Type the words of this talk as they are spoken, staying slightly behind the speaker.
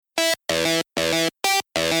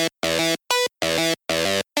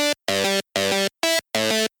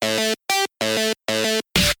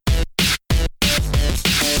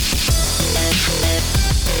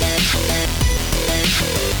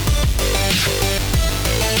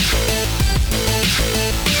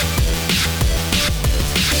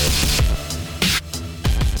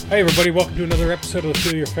Hey everybody, welcome to another episode of the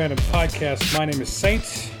Feel Your Fandom podcast. My name is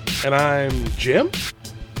Saint. And I'm Jim.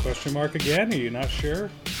 Question mark again? Are you not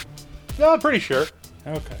sure? No, I'm pretty sure.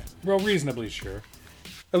 Okay. Well, reasonably sure.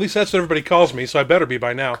 At least that's what everybody calls me, so I better be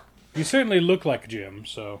by now. You certainly look like Jim,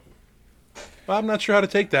 so... Well, I'm not sure how to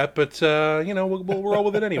take that, but, we'll roll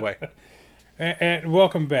with it anyway. And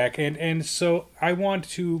welcome back. And so I want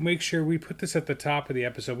to make sure we put this at the top of the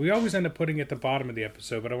episode. We always end up putting it at the bottom of the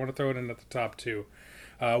episode, but I want to throw it in at the top too.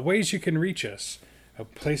 Ways you can reach us.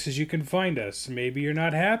 Places you can find us. Maybe you're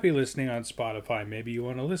not happy listening on Spotify. Maybe you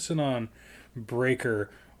want to listen on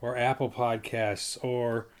Breaker or Apple Podcasts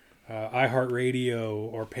or iHeartRadio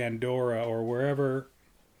or Pandora or wherever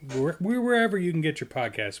you can get your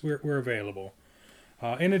podcasts. We're available.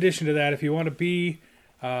 In addition to that, if you want to be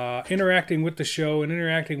interacting with the show and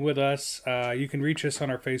interacting with us, you can reach us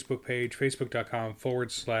on our Facebook page,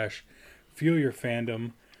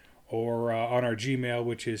 facebook.com/feelyourfandom, or on our Gmail,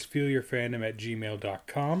 which is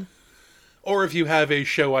feelyourfandom@gmail.com. Or if you have a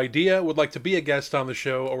show idea, would like to be a guest on the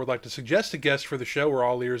show, or would like to suggest a guest for the show, we're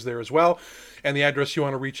all ears there as well. And the address you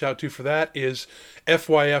want to reach out to for that is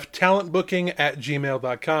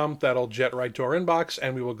fyftalentbooking@gmail.com. That'll jet right to our inbox,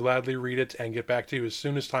 and we will gladly read it and get back to you as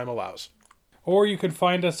soon as time allows. Or you can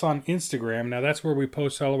find us on Instagram. Now, that's where we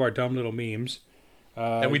post all of our dumb little memes.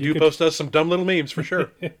 And we do post us some dumb little memes, for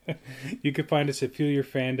sure. You can find us at Feel Your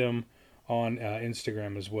Fandom on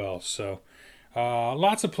Instagram as well. So,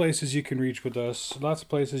 lots of places you can reach with us. Lots of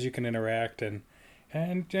places you can interact and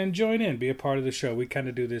join in, be a part of the show. We kind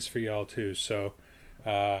of do this for y'all too. So,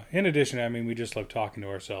 in addition, I mean, we just love talking to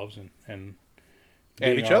ourselves and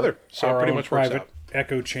each other. So it pretty much works out.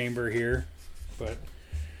 Echo chamber here, but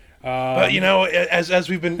as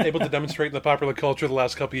we've been able to demonstrate in the popular culture the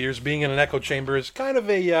last couple of years, being in an echo chamber is kind of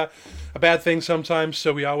a bad thing sometimes.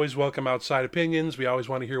 So we always welcome outside opinions. We always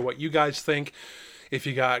want to hear what you guys think. If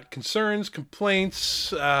you got concerns,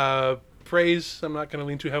 complaints, praise, I'm not going to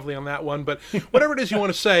lean too heavily on that one, but whatever it is you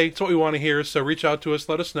want to say, it's what we want to hear. So reach out to us,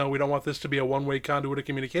 let us know. We don't want this to be a one-way conduit of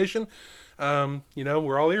communication.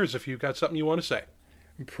 We're all ears if you've got something you want to say.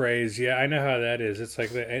 Praise, yeah, I know how that is. It's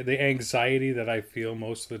like the anxiety that I feel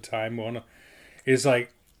most of the time is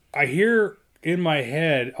like I hear in my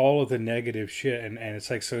head all of the negative shit, and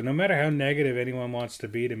it's like, so no matter how negative anyone wants to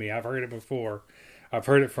be to me, I've heard it before. I've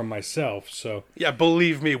heard it from myself, so... Yeah,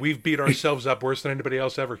 believe me, we've beat ourselves up worse than anybody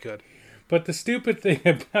else ever could. But the stupid thing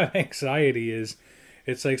about anxiety is,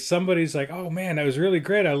 it's like somebody's like, oh man, that was really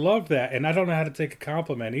great, I loved that, and I don't know how to take a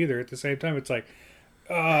compliment either. At the same time, it's like,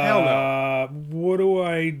 hell no. What do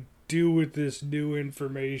I do with this new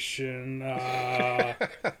information?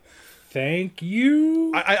 Thank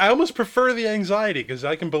you. I almost prefer the anxiety because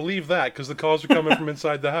I can believe that because the calls are coming from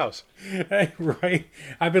inside the house. Right.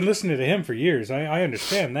 I've been listening to him for years. I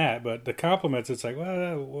understand that, but the compliments, it's like,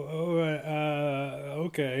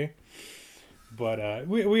 okay. But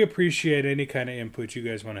we appreciate any kind of input you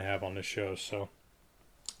guys want to have on the show. So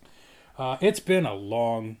it's been a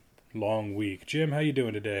long week. Jim, how you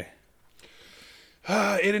doing today?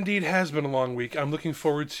 It indeed has been a long week. I'm looking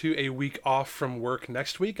forward to a week off from work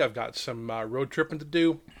next week. I've got some road tripping to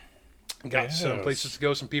do. Got some places to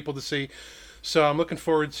go, some people to see. So I'm looking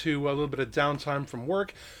forward to a little bit of downtime from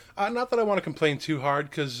work. Not that I want to complain too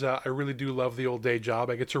hard, because I really do love the old day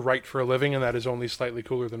job. I get to write for a living, and that is only slightly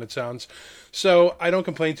cooler than it sounds. So I don't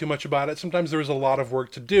complain too much about it. Sometimes there is a lot of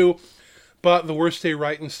work to do. But the worst day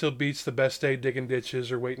writing still beats the best day digging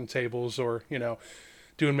ditches or waiting tables or,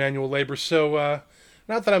 doing manual labor. So,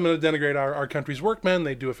 not that I'm going to denigrate our country's workmen.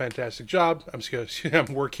 They do a fantastic job. I'm just going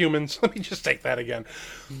to work humans. Let me just take that again.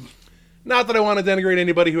 Not that I want to denigrate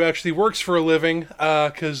anybody who actually works for a living,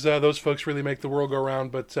 because those folks really make the world go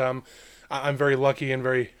round. But I'm very lucky and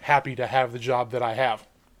very happy to have the job that I have.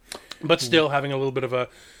 But still, having a little bit of a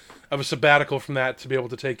sabbatical from that to be able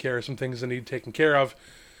to take care of some things that need taken care of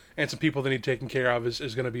and some people that need taken care of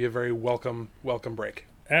is going to be a very welcome break.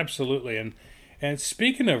 Absolutely. And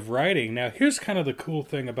speaking of writing, now here's kind of the cool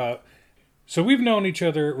thing about... So we've known each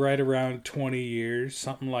other right around 20 years,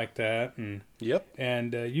 something like that. And, yep.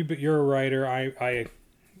 And you're a writer. I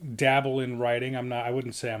dabble in writing. I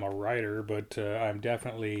wouldn't say I'm a writer, but I'm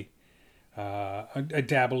definitely... I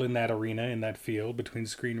dabble in that arena, in that field between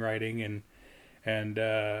screenwriting and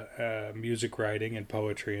music writing and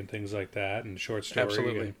poetry and things like that, and short story.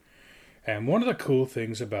 Absolutely. And one of the cool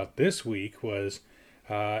things about this week was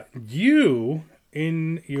you,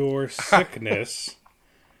 in your sickness,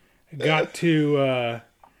 got to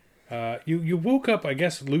you woke up, I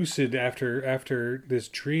guess, lucid after this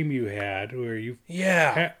dream you had where you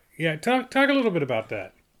talk a little bit about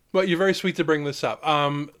that. Well, you're very sweet to bring this up.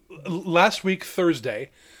 Last week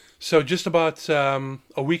Thursday, So just about a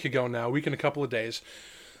week ago now, a week and a couple of days,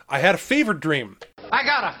 I had a fever dream. I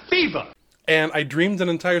got a fever. And I dreamed an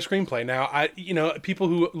entire screenplay. Now, people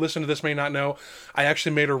who listen to this may not know, I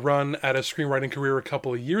actually made a run at a screenwriting career a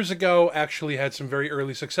couple of years ago, actually had some very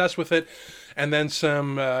early success with it, and then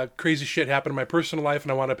some crazy shit happened in my personal life,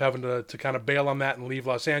 and I wound up having to kind of bail on that and leave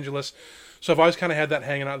Los Angeles. So I've always kind of had that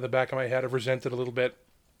hanging out in the back of my head. I've resented a little bit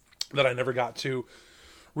that I never got to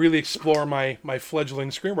really explore my fledgling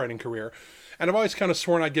screenwriting career. And I've always kind of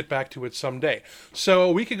sworn I'd get back to it someday. So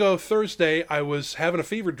a week ago, Thursday, I was having a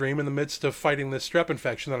fever dream in the midst of fighting this strep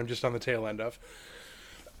infection that I'm just on the tail end of.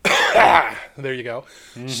 There you go.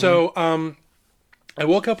 Mm-hmm. So I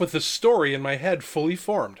woke up with this story in my head fully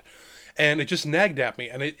formed. And it just nagged at me.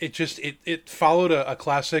 And it followed a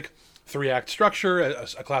classic 3-act structure,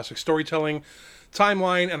 a classic storytelling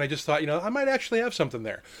timeline. And I just thought, I might actually have something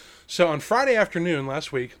there. So on Friday afternoon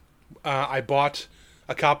last week, I bought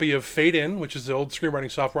a copy of Fade In, which is the old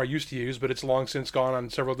screenwriting software I used to use, but it's long since gone on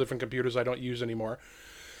several different computers I don't use anymore.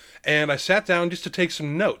 And I sat down just to take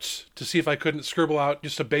some notes to see if I couldn't scribble out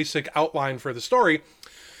just a basic outline for the story.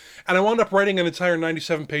 And I wound up writing an entire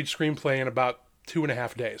 97-page screenplay in about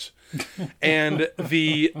 2.5 days. And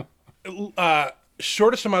the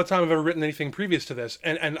shortest amount of time I've ever written anything previous to this,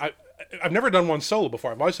 and I've never done one solo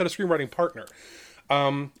before. I've always had a screenwriting partner.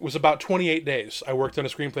 Was about 28 days. I worked on a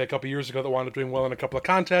screenplay a couple years ago that wound up doing well in a couple of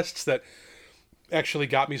contests that actually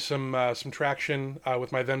got me some traction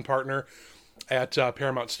with my then partner at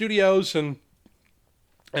Paramount Studios and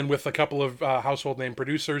with a couple of household name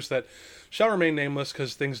producers that shall remain nameless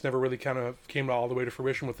because things never really kind of came all the way to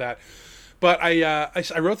fruition with that. But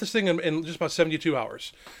I wrote this thing in just about 72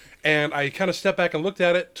 hours. And I kind of stepped back and looked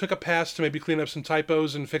at it, took a pass to maybe clean up some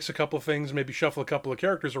typos and fix a couple of things, maybe shuffle a couple of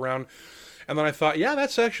characters around. And then I thought, yeah,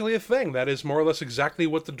 that's actually a thing. That is more or less exactly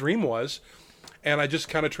what the dream was. And I just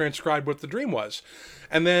kind of transcribed what the dream was.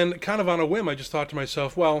 And then kind of on a whim, I just thought to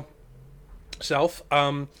myself, well,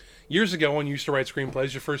 years ago when you used to write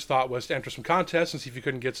screenplays, your first thought was to enter some contests and see if you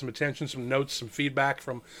couldn't get some attention, some notes, some feedback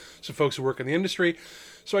from some folks who work in the industry.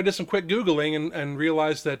 So I did some quick Googling and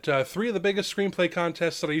realized that 3 of the biggest screenplay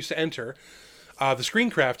contests that I used to enter, the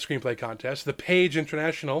Screencraft Screenplay Contest, the Page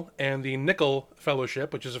International, and the Nickel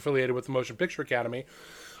Fellowship, which is affiliated with the Motion Picture Academy,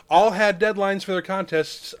 all had deadlines for their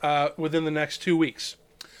contests within the next 2 weeks.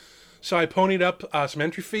 So I ponied up some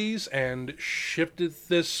entry fees and shifted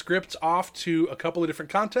this script off to a couple of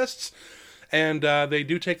different contests. And they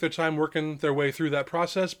do take their time working their way through that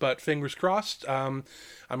process, but fingers crossed,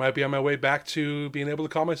 I might be on my way back to being able to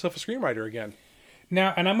call myself a screenwriter again.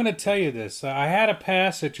 Now, and I'm going to tell you this: I had a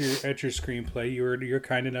pass at your screenplay. You're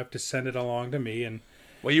kind enough to send it along to me, and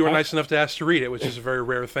well, you were nice enough to ask to read it, which is a very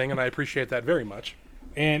rare thing, and I appreciate that very much.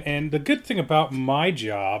 And the good thing about my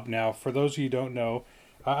job now, for those of you who don't know,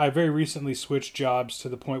 I very recently switched jobs to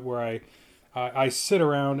the point where I sit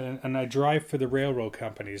around and I drive for the railroad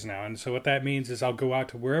companies now, and so what that means is I'll go out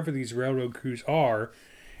to wherever these railroad crews are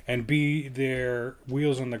and be their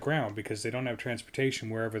wheels on the ground because they don't have transportation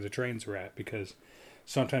wherever the trains are at because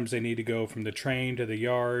sometimes they need to go from the train to the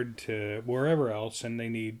yard to wherever else, and they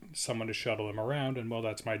need someone to shuttle them around, and well,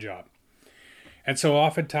 that's my job. And so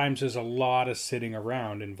oftentimes there's a lot of sitting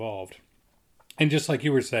around involved. And just like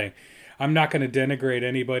you were saying, I'm not going to denigrate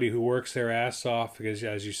anybody who works their ass off because,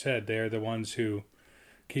 as you said, they're the ones who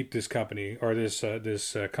keep this company or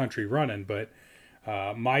this country running. But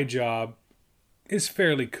my job is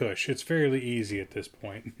fairly cush. It's fairly easy at this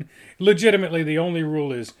point. Legitimately, the only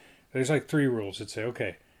rule is there's like 3 rules that say,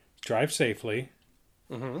 okay, drive safely,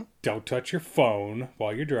 don't touch your phone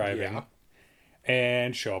while you're driving,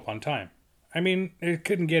 and show up on time. I mean, it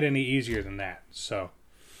couldn't get any easier than that. So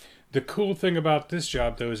the cool thing about this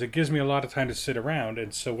job, though, is it gives me a lot of time to sit around.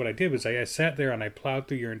 And so what I did was I sat there and I plowed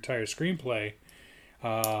through your entire screenplay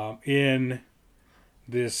in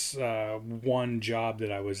this one job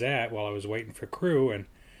that I was at while I was waiting for crew,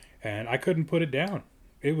 and I couldn't put it down.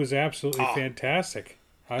 It was absolutely fantastic.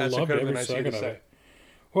 I loved every second of it.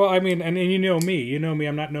 Well, I mean, and you know me.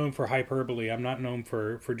 I'm not known for hyperbole. I'm not known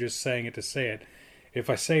for just saying it to say it. If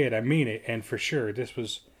I say it, I mean it. And for sure, it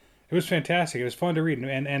was fantastic. It was fun to read.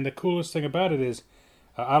 And the coolest thing about it is,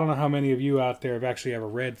 I don't know how many of you out there have actually ever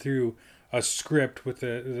read through a script with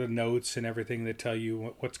the notes and everything that tell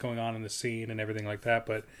you what's going on in the scene and everything like that.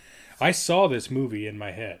 But I saw this movie in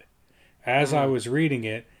my head. As I was reading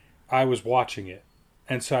it, I was watching it.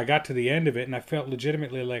 And so I got to the end of it, and I felt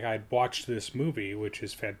legitimately like I'd watched this movie, which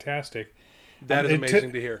is fantastic. That is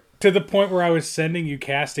amazing to hear. To the point where I was sending you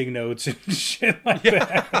casting notes and shit like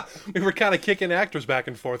that. We were kind of kicking actors back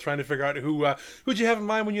and forth, trying to figure out who'd you have in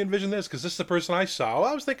mind when you envisioned this? Because this is the person I saw. Oh,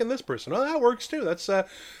 I was thinking this person. Oh, that works too. That's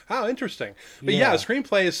how interesting. But yeah, a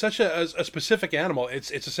screenplay is such a specific animal.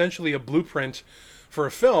 It's essentially a blueprint for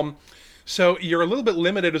a film. So you're a little bit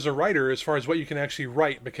limited as a writer as far as what you can actually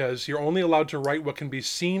write, because you're only allowed to write what can be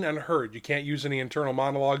seen and heard. You can't use any internal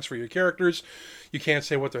monologues for your characters. You can't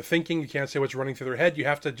say what they're thinking. You can't say what's running through their head. You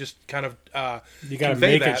have to just kind of you got to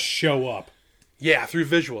make it show up. Yeah, through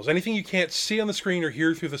visuals. Anything you can't see on the screen or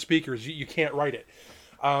hear through the speakers, you can't write it.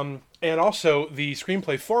 And also the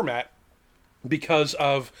screenplay format, because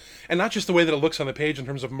of, and not just the way that it looks on the page in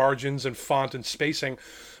terms of margins and font and spacing,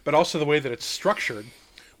 but also the way that it's structured,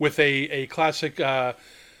 with a classic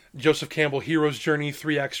Joseph Campbell hero's journey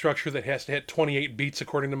 3-act structure that has to hit 28 beats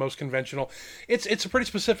according to most conventional. It's a pretty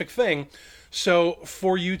specific thing. So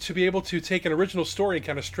for you to be able to take an original story and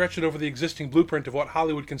kind of stretch it over the existing blueprint of what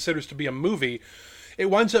Hollywood considers to be a movie, it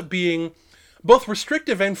winds up being both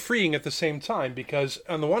restrictive and freeing at the same time, because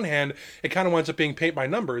on the one hand, it kind of winds up being paint by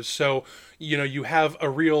numbers. So, you have a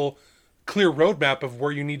real clear roadmap of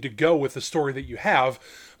where you need to go with the story that you have,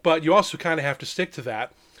 but you also kind of have to stick to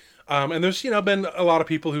that. And there's, been a lot of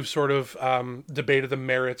people who've sort of debated the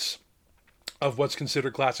merits of what's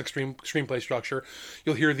considered classic screenplay structure.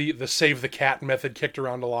 You'll hear the save the cat method kicked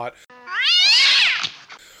around a lot,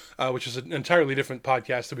 which is an entirely different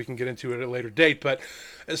podcast that we can get into at a later date. But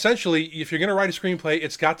essentially, if you're going to write a screenplay,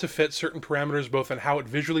 it's got to fit certain parameters, both in how it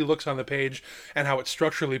visually looks on the page and how it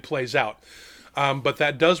structurally plays out. But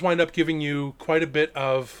that does wind up giving you quite a bit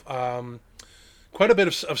of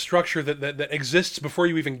structure that exists before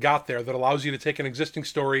you even got there, that allows you to take an existing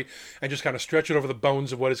story and just kind of stretch it over the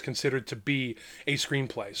bones of what is considered to be a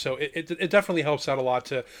screenplay. So it definitely helps out a lot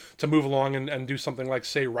to move along and do something like,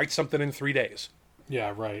 say, write something in 3 days.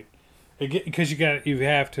 Yeah, right. Because you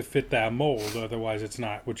have to fit that mold, otherwise it's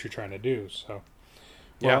not what you're trying to do. So,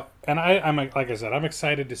 well, yeah. And I'm like I said, I'm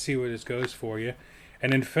excited to see where this goes for you.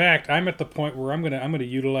 And in fact, I'm at the point where I'm gonna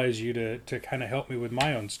utilize you to kind of help me with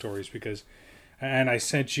my own stories, because. And I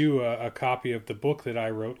sent you a copy of the book that I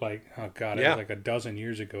wrote, it was like a dozen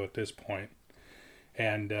years ago at this point.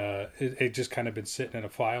 And it just kind of been sitting in a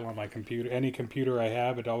file on my computer. Any computer I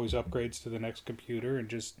have, it always upgrades to the next computer and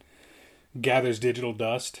just gathers digital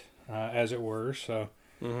dust, as it were. So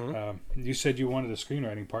you said you wanted a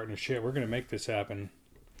screenwriting partnership. We're going to make this happen.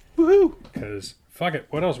 Woohoo! Because, fuck it,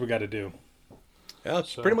 what else we got to do? Yeah,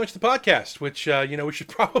 it's pretty much the podcast, which we should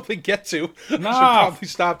probably get to. We should probably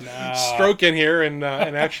stop stroking here, and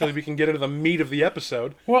actually we can get into the meat of the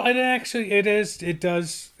episode. Well, it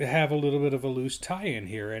does have a little bit of a loose tie-in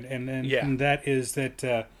here, and that is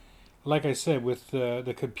that, like I said, with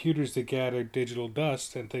the computers that gather digital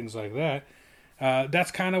dust and things like that,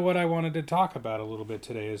 that's kind of what I wanted to talk about a little bit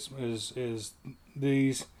today. Is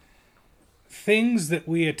these things that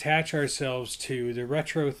we attach ourselves to, the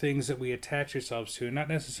retro things that we attach ourselves to, not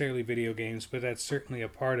necessarily video games, but that's certainly a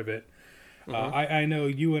part of it. I know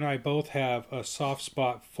you and I both have a soft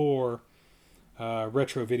spot for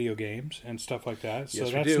retro video games and stuff like that. So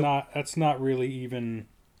yes, that's not really even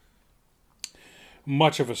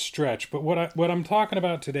much of a stretch. But what I'm talking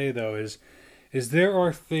about today, though, is there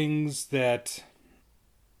are things that,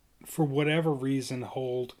 for whatever reason,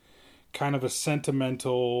 hold kind of a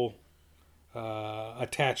sentimental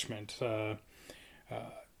attachment,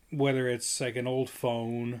 whether it's like an old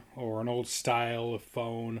phone or an old style of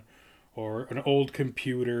phone or an old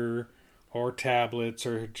computer or tablets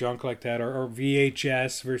or junk like that, or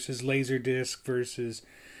VHS versus Laserdisc versus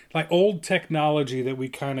like old technology that we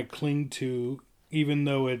kind of cling to, even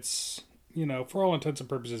though it's, for all intents and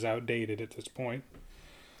purposes outdated at this point.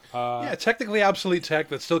 Technically obsolete tech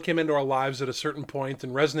that still came into our lives at a certain point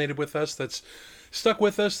and resonated with us, that's stuck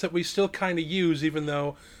with us, that we still kind of use, even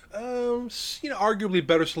though, arguably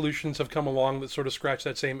better solutions have come along that sort of scratch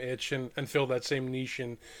that same itch and fill that same niche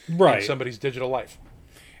in somebody's digital life.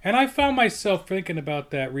 And I found myself thinking about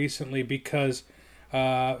that recently because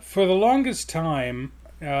for the longest time,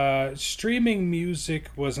 streaming music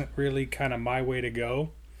wasn't really kind of my way to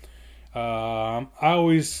go. I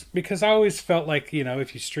always felt like,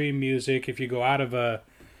 if you stream music, if you go out of a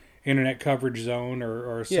internet coverage zone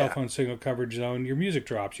or a cell phone signal coverage zone, your music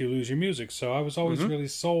drops, you lose your music. So I was always really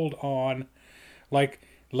sold on, like,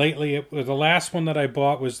 lately, the last one that I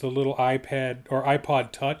bought was the little iPad or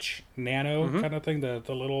iPod Touch Nano kind of thing, the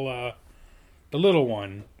little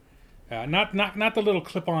one, not the little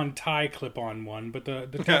clip-on one, but the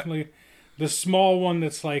definitely the small one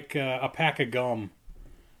that's like a pack of gum,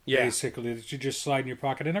 basically, that you just slide in your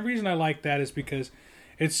pocket. And the reason I like that is because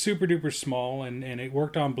it's super duper small, and it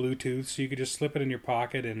worked on Bluetooth, so you could just slip it in your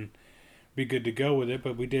pocket and be good to go with it.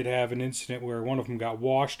 But we did have an incident where one of them got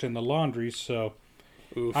washed in the laundry, so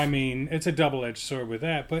Oof. I mean, it's a double-edged sword with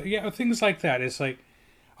that. But yeah, things like that. It's like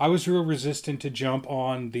I was real resistant to jump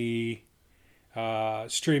on the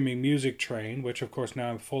streaming music train, which of course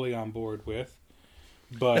now I'm fully on board with.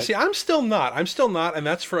 But see, I'm still not, and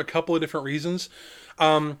that's for a couple of different reasons.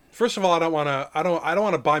 First of all, I don't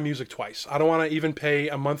want to buy music twice. I don't want to even pay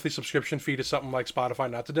a monthly subscription fee to something like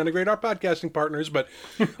Spotify, not to denigrate our podcasting partners, but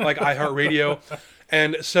like iHeartRadio.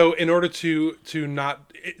 And so in order to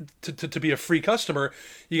be a free customer,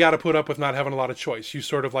 you got to put up with not having a lot of choice. You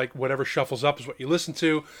sort of like whatever shuffles up is what you listen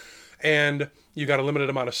to, and you got a limited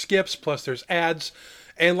amount of skips, plus there's ads.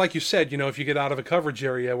 And like you said, if you get out of a coverage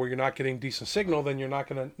area where you're not getting decent signal, then you're not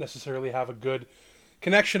going to necessarily have a good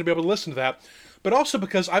connection to be able to listen to that. But also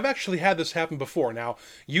because I've actually had this happen before. Now,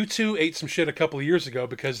 U2 ate some shit a couple of years ago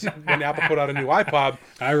because when Apple put out a new iPod,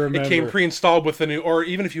 I remember. It came pre-installed with the new, or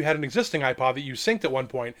even if you had an existing iPod that you synced at one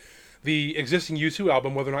point, the existing U2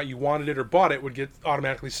 album, whether or not you wanted it or bought it, would get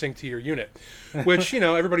automatically synced to your unit. Which,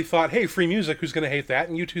 everybody thought, hey, free music, who's going to hate that?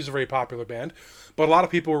 And U2's a very popular band. But a lot of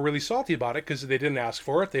people were really salty about it because they didn't ask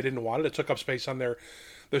for it, they didn't want it, it took up space on their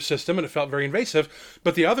system, and it felt very invasive.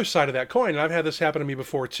 But the other side of that coin, and I've had this happen to me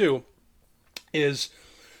before too, is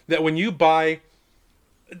that when you buy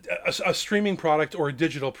a streaming product or a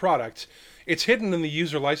digital product, it's hidden in the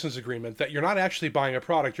user license agreement that you're not actually buying a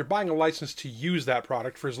product, you're buying a license to use that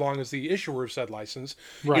product for as long as the issuer of said license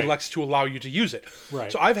elects to allow you to use it.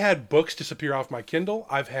 Right. So I've had books disappear off my Kindle,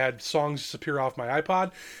 I've had songs disappear off my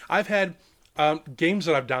iPod, I've had games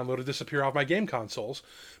that I've downloaded disappear off my game consoles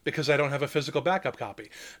because I don't have a physical backup copy.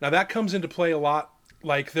 Now that comes into play a lot.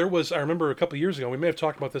 Like I remember a couple of years ago, we may have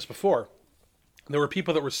talked about this before, there were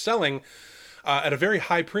people that were selling at a very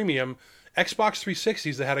high premium Xbox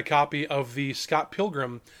 360s that had a copy of the Scott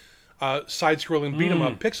Pilgrim side-scrolling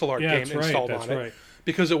beat-em-up pixel art game installed on it. Right.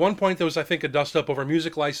 Because at one point there was, I think, a dust-up over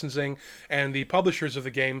music licensing, and the publishers of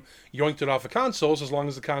the game yoinked it off the consoles as long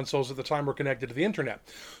as the consoles at the time were connected to the internet.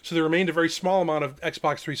 So there remained a very small amount of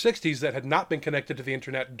Xbox 360s that had not been connected to the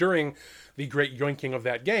internet during the great yoinking of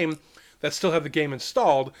that game that still have the game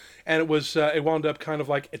installed, and it wound up kind of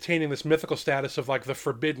like attaining this mythical status of like the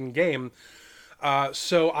forbidden game.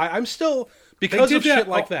 So I'm still, because of shit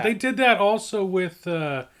like that. They did that also with,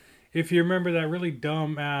 if you remember that really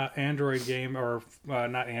dumb Android game, or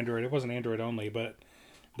not Android, it wasn't Android only, but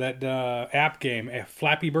that app game,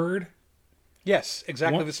 Flappy Bird. Yes,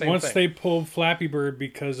 exactly the same thing. Once they pulled Flappy Bird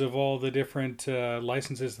because of all the different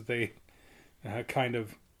licenses that they kind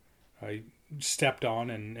of stepped on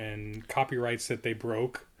and copyrights that they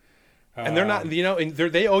broke. And they're not,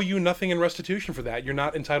 they owe you nothing in restitution for that. You're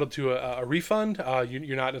not entitled to a refund.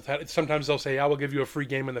 You're not entitled. Sometimes they'll say, I will give you a free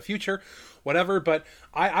game in the future, whatever. But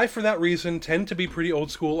I, for that reason, tend to be pretty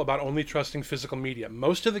old school about only trusting physical media.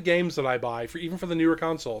 Most of the games that I buy, even for the newer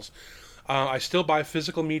consoles, I still buy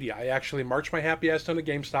physical media. I actually march my happy ass down to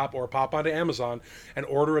GameStop or pop onto Amazon and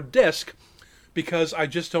order a disc because I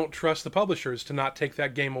just don't trust the publishers to not take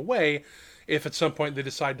that game away if at some point they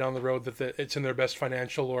decide down the road that it's in their best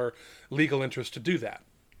financial or legal interest to do that.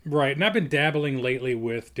 Right, and I've been dabbling lately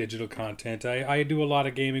with digital content. I do a lot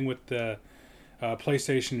of gaming with the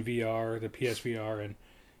PlayStation VR, the PSVR,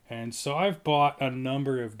 and so I've bought a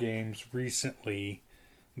number of games recently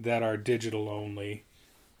that are digital only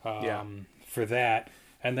for that.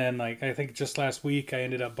 And then, like, I think just last week I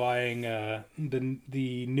ended up buying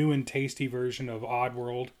the new and tasty version of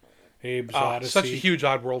Oddworld. Abe's Odyssey. Such a huge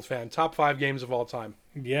Oddworld fan. Top 5 games of all time.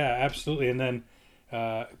 Yeah, absolutely. And then,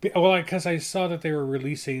 because I saw that they were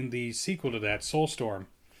releasing the sequel to that, Soulstorm.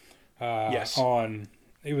 Yes.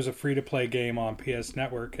 It was a free-to-play game on PS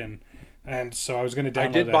Network, and so I was going to download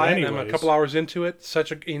that. I did buy it, and I'm a couple hours into it.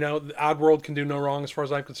 Oddworld can do no wrong as far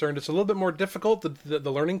as I'm concerned. It's a little bit more difficult.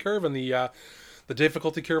 The learning curve and the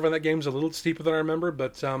difficulty curve on that game is a little steeper than I remember,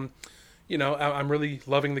 but I'm really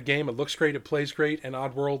loving the game. It looks great. It plays great. And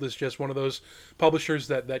Oddworld is just one of those publishers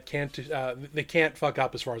that can't fuck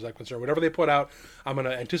up as far as I'm concerned. Whatever they put out, I'm going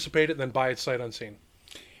to anticipate it and then buy it sight unseen.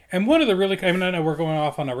 And one of the I know we're going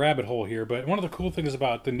off on a rabbit hole here, but one of the cool things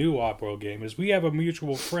about the new Oddworld game is we have a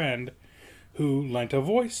mutual friend who lent a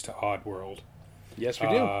voice to Oddworld. Yes, we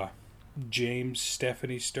do. James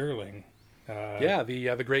Stephanie Sterling.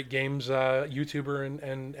 The great games YouTuber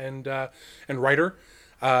and writer.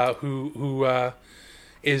 Who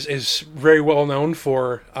is very well known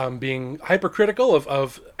for being hypercritical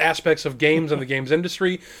of aspects of games and the games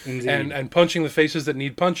industry and punching the faces that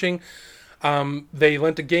need punching. They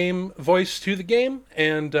lent a game voice to the game,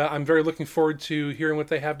 and I'm very looking forward to hearing what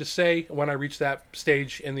they have to say when I reach that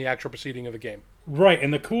stage in the actual proceeding of the game. Right,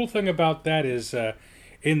 and the cool thing about that is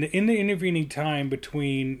in the intervening time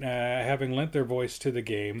between having lent their voice to the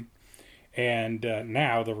game and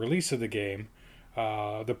now the release of the game,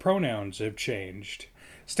 the pronouns have changed.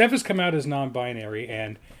 Steph has come out as non-binary,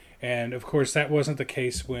 and of course that wasn't the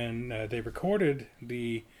case when they recorded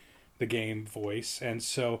the game voice, and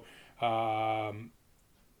so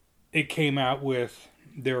it came out with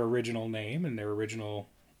their original name and their original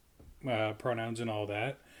pronouns and all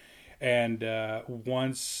that. And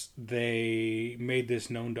once they made this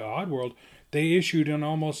known to Oddworld, they issued an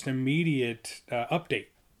almost immediate update.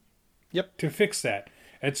 Yep. To fix that.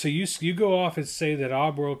 And so you go off and say that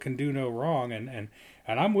Oddworld can do no wrong, and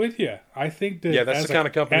I'm with you. I think that that's the kind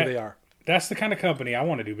of company they are. That's the kind of company I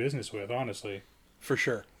want to do business with, honestly. For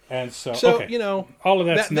sure. And so okay. all of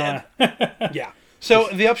that's not. Yeah. So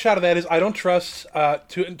the upshot of that is I don't trust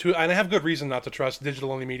and I have good reason not to trust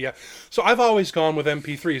digital only media. So I've always gone with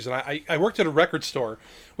MP3s, and I worked at a record store,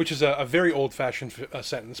 which is a very old fashioned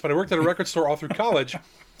sentence, but I worked at a record store all through college,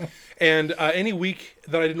 and any week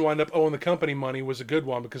that I didn't wind up owing the company money was a good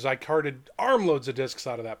one because I carted armloads of discs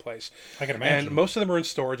out of that place. I can imagine. And most of them are in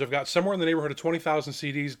storage. I've got somewhere in the neighborhood of 20,000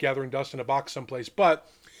 CDs gathering dust in a box someplace, but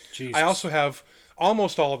Jesus. I also have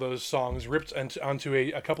almost all of those songs ripped onto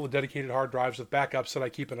a couple of dedicated hard drives with backups that I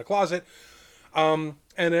keep in a closet. And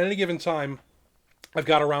at any given time, I've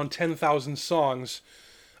got around 10,000 songs,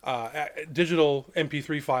 digital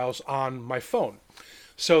MP3 files on my phone,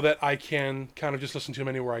 so that I can kind of just listen to them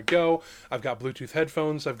anywhere I go. I've got Bluetooth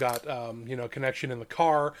headphones. I've got connection in the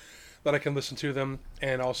car that I can listen to them,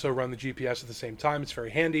 and also run the GPS at the same time. It's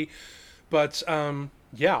very handy. But I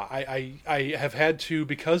have had to,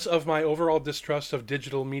 because of my overall distrust of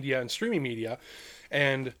digital media and streaming media,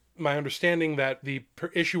 and my understanding that the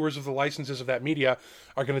issuers of the licenses of that media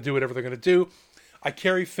are going to do whatever they're going to do, I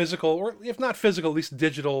carry physical, or if not physical, at least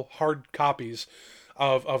digital hard copies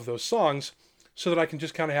of those songs, so that I can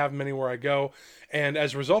just kind of have them anywhere I go. And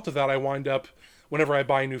as a result of that, I wind up, whenever I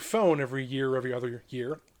buy a new phone every year or every other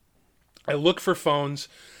year, I look for phones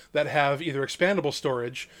that have either expandable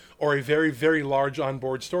storage or a very, very large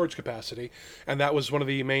onboard storage capacity. And that was one of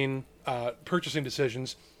the main purchasing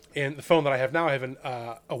decisions. And the phone that I have now, I have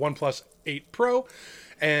a OnePlus 8 Pro,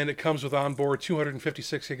 and it comes with onboard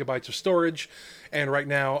 256 gigabytes of storage. And right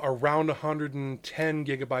now, around 110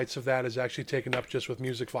 gigabytes of that is actually taken up just with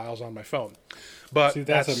music files on my phone. But see,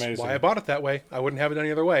 that's amazing. Why I bought it that way. I wouldn't have it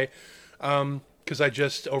any other way. Because I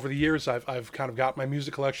just, over the years, I've kind of got my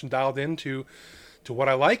music collection dialed into what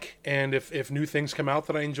I like, and if new things come out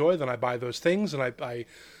that I enjoy, then I buy those things, and I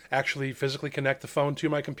actually physically connect the phone to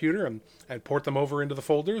my computer and port them over into the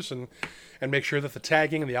folders and make sure that the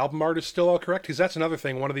tagging and the album art is still all correct, because that's another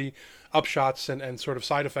thing. One of the upshots and sort of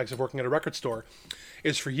side effects of working at a record store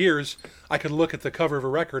is, for years, I could look at the cover of a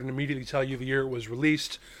record and immediately tell you the year it was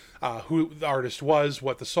released, who the artist was,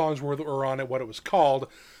 what the songs were that were on it, what it was called,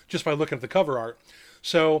 just by looking at the cover art.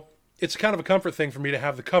 So it's kind of a comfort thing for me to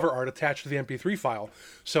have the cover art attached to the MP3 file.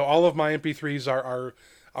 So all of my MP3s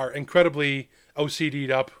are incredibly OCD'd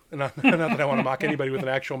up. Not that I want to mock anybody with an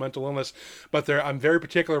actual mental illness, but I'm very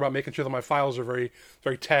particular about making sure that my files are very,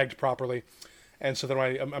 very tagged properly. And so that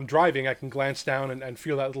when I'm driving, I can glance down and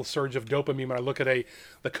feel that little surge of dopamine when I look at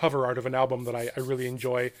the cover art of an album that I really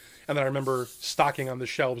enjoy, and that I remember stocking on the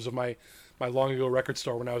shelves of my long ago record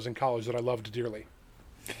store when I was in college that I loved dearly.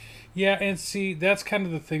 Yeah, and see, that's kind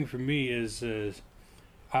of the thing for me is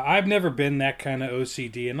I've never been that kind of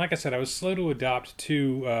OCD. And like I said, I was slow to adopt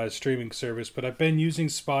to streaming service, but I've been using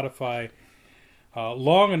Spotify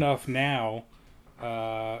long enough now.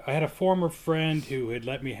 I had a former friend who had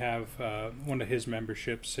let me have one of his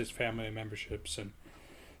memberships, his family memberships. And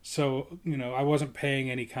so, I wasn't paying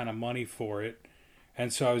any kind of money for it.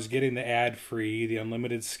 And so I was getting the ad-free, the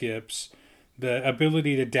unlimited skips, the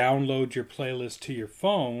ability to download your playlist to your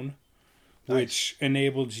phone, which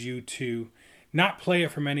enables you to not play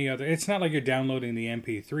it from any other. It's not like you're downloading the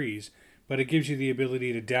MP3s, but it gives you the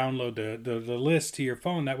ability to download the list to your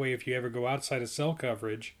phone. That way, if you ever go outside of cell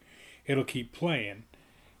coverage, it'll keep playing.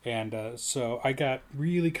 And so I got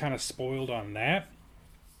really kind of spoiled on that.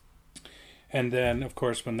 And then, of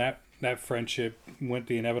course, when that friendship went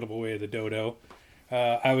the inevitable way of the dodo,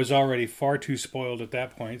 I was already far too spoiled at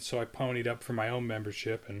that point, so I ponied up for my own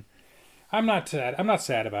membership, and I'm not sad. I'm not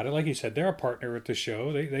sad about it. Like you said, they're a partner with the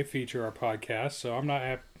show. They feature our podcast, so I'm not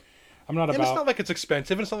about. And it's not like it's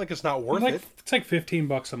expensive. And it's not like it's not worth it. It's like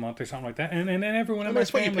 $15 a month or something like that. And everyone in my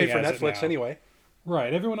that's what family you pay for has Netflix it now. Anyway.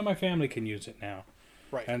 Right. Everyone in my family can use it now.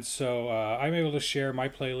 Right. And so I'm able to share my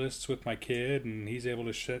playlists with my kid, and he's able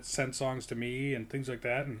to send songs to me and things like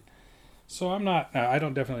that. And so I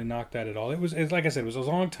don't definitely knock that at all. It's like I said, it was a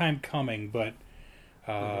long time coming, but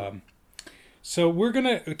so we're going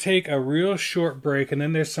to take a real short break, and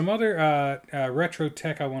then there's some other retro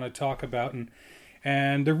tech I want to talk about,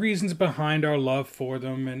 and the reasons behind our love for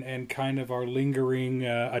them, and kind of our lingering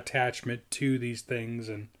attachment to these things.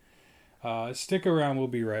 And stick around, we'll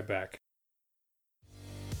be right back.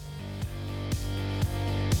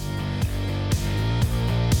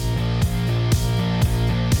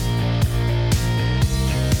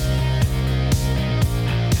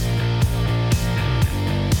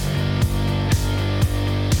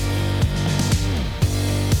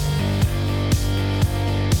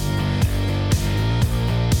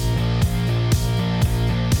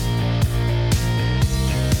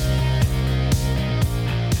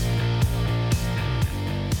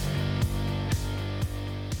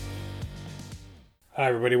 Hi,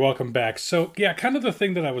 everybody. Welcome back. So, yeah, kind of the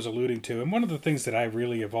thing that I was alluding to, and one of the things that I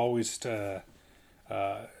really have always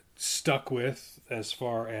stuck with as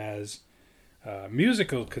far as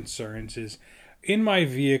musical concerns is in my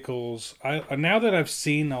vehicles. Now that I've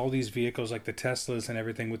seen all these vehicles like the Teslas and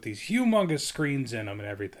everything with these humongous screens in them and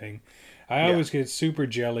everything, I always get super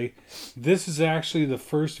jelly. This is actually the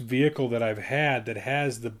first vehicle that I've had that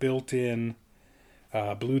has the built-in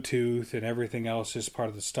Bluetooth and everything else as part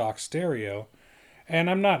of the stock stereo. And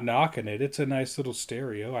I'm not knocking it. It's a nice little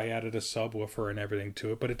stereo. I added a subwoofer and everything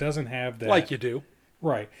to it, but it doesn't have that. Like you do.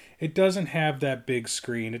 Right. It doesn't have that big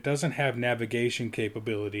screen. It doesn't have navigation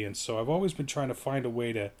capability. And so I've always been trying to find a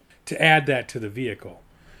way to add that to the vehicle.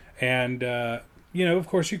 And, of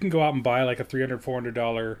course, you can go out and buy like a $300,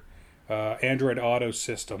 $400 Android Auto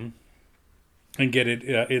system and get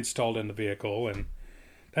it installed in the vehicle. And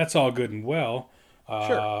that's all good and well.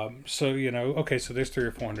 Sure. So, so there's $300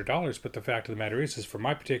 or $400, but the fact of the matter is for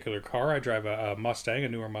my particular car, I drive a Mustang, a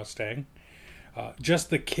newer Mustang. Just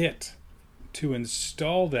the kit to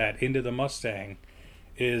install that into the Mustang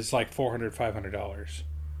is like $400,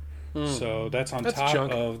 $500. So that's top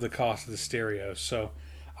junk. of the cost of the stereo. So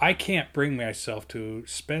I can't bring myself to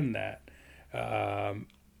spend that.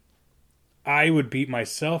 I would beat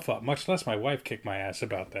myself up, much less my wife kick my ass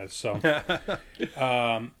about that. So,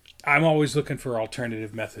 I'm always looking for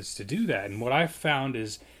alternative methods to do that. And what I've found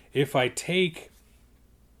is if I take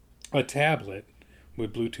a tablet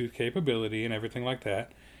with Bluetooth capability and everything like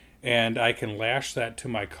that, and I can lash that to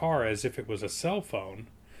my car as if it was a cell phone,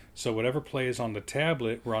 so whatever plays on the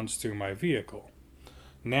tablet runs through my vehicle.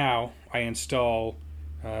 Now I install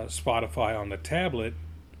Spotify on the tablet,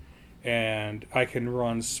 and I can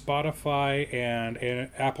run Spotify and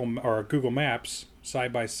Apple or Google Maps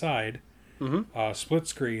side by side. Split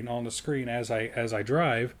screen on the screen as I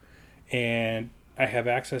drive, and I have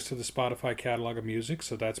access to the Spotify catalog of music,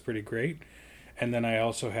 so that's pretty great. And then I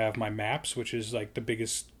also have my maps, which is like the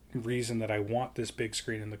biggest reason that I want this big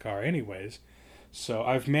screen in the car anyways. So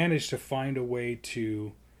I've managed to find a way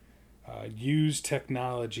to use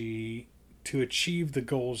technology to achieve the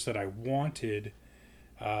goals that I wanted,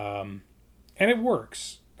 and it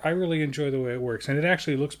works. I really enjoy the way it works, and it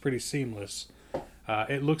actually looks pretty seamless.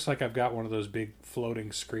 It looks like I've got one of those big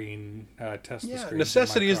floating screen Tesla screens.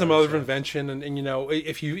 Necessity is the mother of invention, and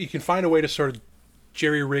if you can find a way to sort of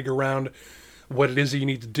jerry rig around what it is that you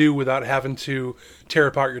need to do without having to tear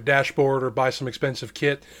apart your dashboard or buy some expensive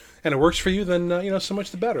kit, and it works for you, then so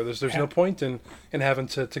much the better. There's no point in having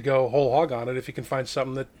to go whole hog on it if you can find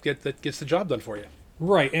something that gets the job done for you.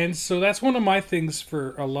 Right, and so that's one of my things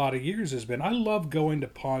for a lot of years has been I love going to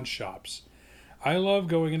pawn shops. I love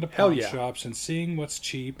going into pawn shops and seeing what's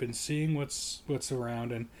cheap and seeing what's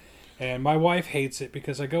around, and my wife hates it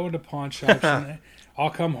because I go into pawn shops and I'll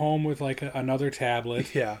come home with like another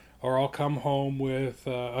tablet, or I'll come home with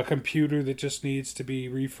a computer that just needs to be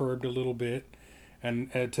refurbed a little bit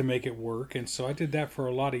and to make it work. And so I did that for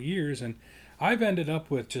a lot of years, and I've ended up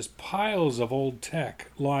with just piles of old tech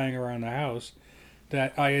lying around the house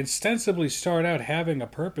that I ostensibly start out having a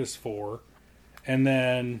purpose for, and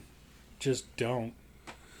then just don't.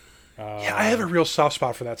 I have a real soft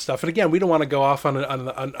spot for that stuff. And again, we don't want to go off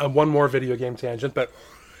on one more video game tangent, but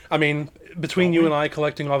I mean, between you and I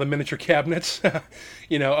collecting all the miniature cabinets,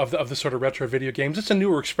 of the sort of retro video games, it's a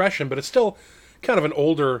newer expression, but it's still kind of an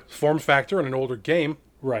older form factor and an older game.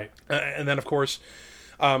 Right. And then, of course,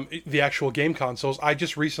 the actual game consoles. I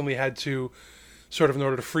just recently had to sort of, in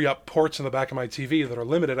order to free up ports in the back of my TV that are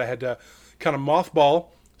limited, I had to kind of mothball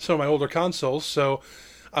some of my older consoles. So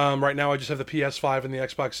right now I just have the PS5 and the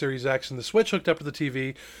Xbox Series X and the Switch hooked up to the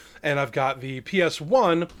TV, and I've got the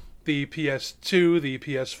PS1 the PS2, the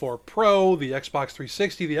PS4 Pro, the Xbox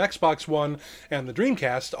 360, the Xbox One, and the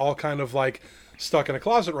Dreamcast, all kind of like stuck in a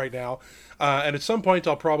closet right now. And at some point,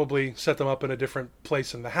 I'll probably set them up in a different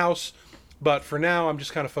place in the house. But for now, I'm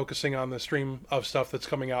just kind of focusing on the stream of stuff that's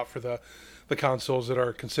coming out for the consoles that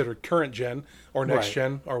are considered current gen or next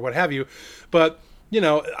gen or what have you. But, you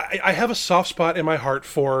know, I have a soft spot in my heart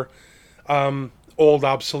for old,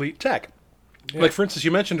 obsolete tech. Yeah. Like, for instance,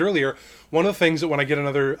 you mentioned earlier, one of the things that when I get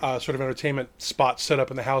another sort of entertainment spot set up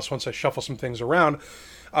in the house, once I shuffle some things around,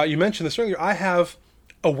 you mentioned this earlier, I have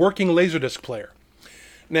a working Laserdisc player.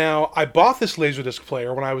 Now, I bought this Laserdisc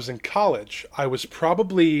player when I was in college. I was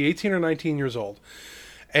probably 18 or 19 years old.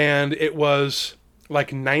 And it was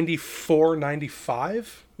like 94,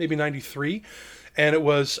 95, maybe 93. And it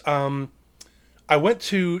was, I went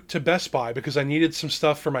to Best Buy because I needed some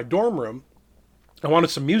stuff for my dorm room. I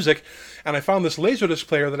wanted some music, and I found this Laserdisc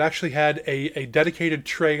player that actually had a dedicated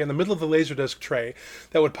tray in the middle of the Laserdisc tray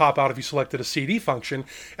that would pop out if you selected a CD function,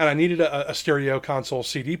 and I needed a stereo console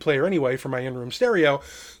CD player anyway for my in-room stereo,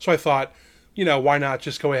 so I thought, you know, why not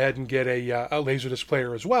just go ahead and get a Laserdisc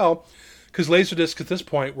player as well, because Laserdiscs at this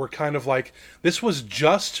point were kind of like, this was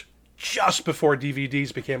just before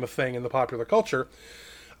DVDs became a thing in the popular culture.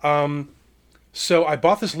 So I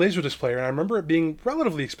bought this Laserdisc player, and I remember it being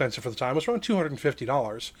relatively expensive for the time. It was around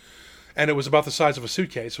 $250, and it was about the size of a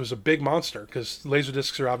suitcase. It was a big monster, because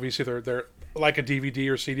Laserdiscs are obviously, they're like a DVD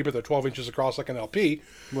or CD, but they're 12 inches across like an LP.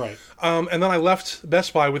 Right. And then I left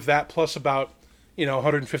Best Buy with that, plus about, you know,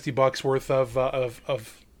 $150 worth of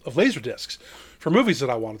Laserdiscs for movies that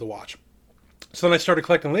I wanted to watch. So then I started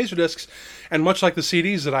collecting Laserdiscs, and much like the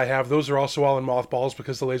CDs that I have, those are also all in mothballs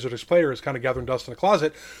because the Laserdisc player is kind of gathering dust in a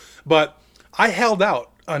closet. But I held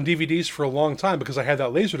out on DVDs for a long time because I had that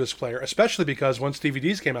Laserdisc player, especially because once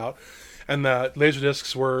DVDs came out and the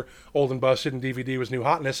Laserdiscs were old and busted and DVD was new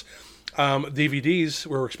hotness, DVDs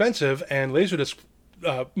were expensive, and Laserdisc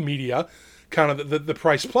media, kind of the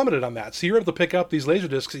price plummeted on that. So you were able to pick up these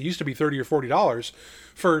Laserdiscs that used to be $30 or $40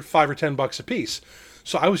 for $5 or $10 a piece.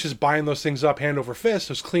 So I was just buying those things up hand over fist.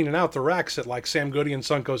 I was cleaning out the racks at like Sam Goody and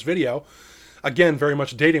Suncoast Video. Again, very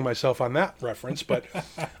much dating myself on that reference, but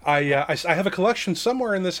I have a collection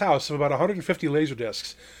somewhere in this house of about 150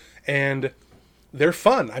 Laserdiscs, and they're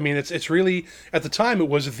fun. I mean, it's really, at the time, it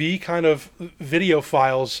was the kind of video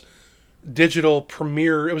files digital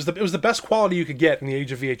premiere. It was the best quality you could get in the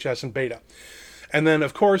age of VHS and beta. And then,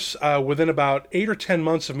 of course, within about 8 or 10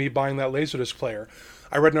 months of me buying that Laserdisc player,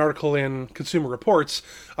 I read an article in Consumer Reports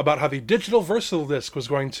about how the digital versatile disc was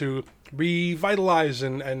going to revitalize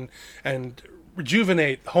and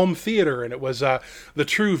rejuvenate home theater, and it was the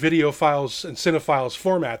true video files and cinephiles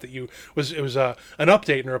format that it was an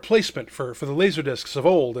update and a replacement for the Laserdiscs of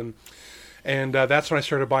old, and that's when I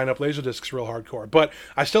started buying up Laserdiscs real hardcore. But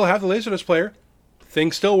I still have the Laserdisc player.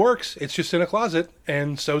 Thing still works. It's just in a closet,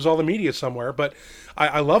 and so's all the media somewhere. But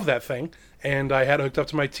I love that thing, and I had it hooked up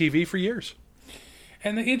to my TV for years.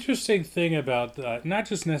 And the interesting thing about not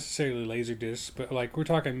just necessarily Laserdiscs, but like we're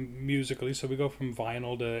talking musically, so we go from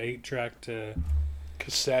vinyl to 8-track to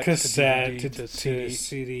cassette to DVD to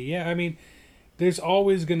CD. Yeah, I mean, there's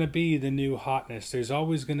always going to be the new hotness. There's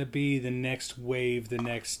always going to be the next wave, the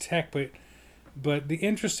next tech. But the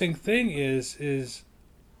interesting thing is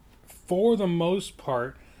for the most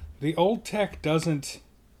part, the old tech doesn't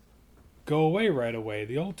go away right away.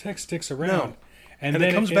 The old tech sticks around. No. And then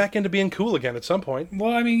it comes back into being cool again at some point.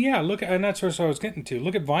 Well, I mean, yeah, and that's what I was getting to.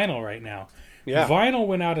 Look at vinyl right now. Yeah. Vinyl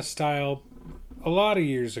went out of style a lot of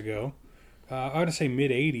years ago. I would say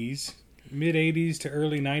mid-'80s. Mid-'80s to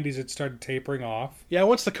early 90s, it started tapering off. Yeah,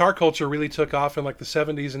 once the car culture really took off in like the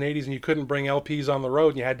 70s and 80s, and you couldn't bring LPs on the road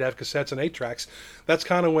and you had to have cassettes and 8-tracks, that's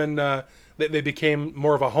kind of when they became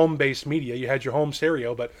more of a home-based media. You had your home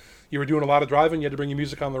stereo, but you were doing a lot of driving, you had to bring your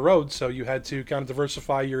music on the road, so you had to kind of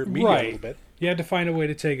diversify your media a little bit. You had to find a way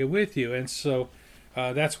to take it with you, and so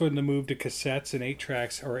that's when the move to cassettes and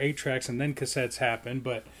 8-tracks, or 8-tracks and then cassettes happened.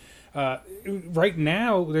 But right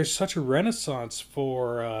now, there's such a renaissance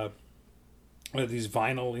for these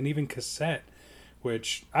vinyl and even cassette,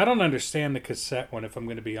 which I don't understand the cassette one, if I'm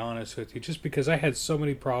going to be honest with you, just because I had so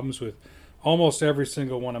many problems with almost every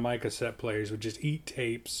single one of my cassette players would just eat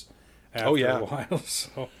tapes after a while.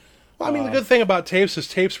 So, well, I mean, the good thing about tapes is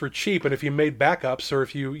tapes were cheap, and if you made backups or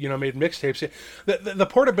if you made mixtapes, the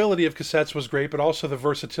portability of cassettes was great, but also the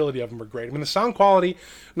versatility of them were great. I mean, the sound quality,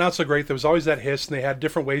 not so great. There was always that hiss, and they had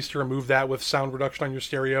different ways to remove that with sound reduction on your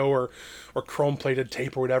stereo or chrome-plated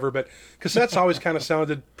tape or whatever, but cassettes always kind of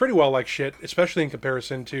sounded pretty well like shit, especially in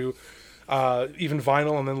comparison to even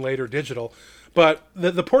vinyl and then later digital. But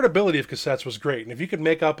the portability of cassettes was great. And if you could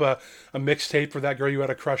make up a mixtape for that girl you had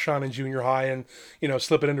a crush on in junior high and,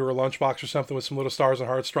 slip it into her lunchbox or something with some little stars and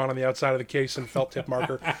hearts drawn on the outside of the case and felt tip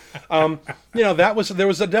marker, there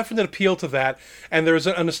was a definite appeal to that. And there was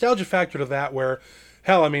a nostalgia factor to that where,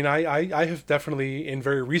 hell, I mean, I have definitely, in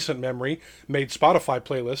very recent memory, made Spotify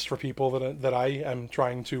playlists for people that I am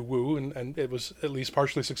trying to woo, and it was at least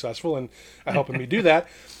partially successful in helping me do that.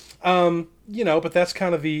 But that's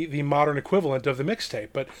kind of the modern equivalent of the mixtape.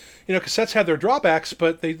 But, cassettes had their drawbacks,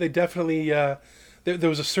 but they definitely, there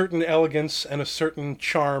was a certain elegance and a certain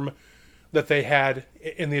charm that they had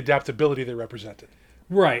in the adaptability they represented.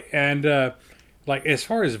 Right. And, as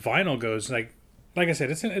far as vinyl goes, like I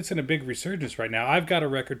said, it's in a big resurgence right now. I've got a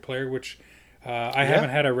record player, which I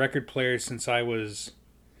haven't had a record player since I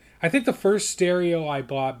think the first stereo I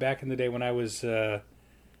bought back in the day when I was, oh,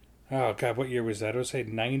 God, what year was that? I would say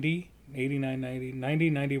 90, 89, 90, 90,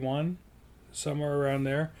 91, somewhere around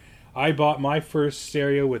there. I bought my first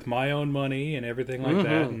stereo with my own money and everything like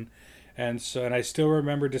that. And I still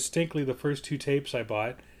remember distinctly the first two tapes I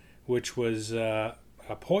bought, which was a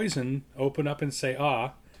Poison, Open Up and Say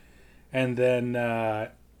Ah, and then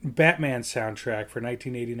Batman soundtrack for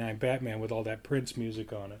 1989 Batman with all that Prince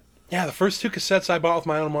music on it. Yeah, the first two cassettes I bought with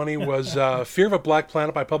my own money was Fear of a Black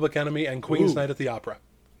Planet by Public Enemy and Queen's Night at the Opera.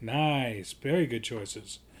 Nice. Very good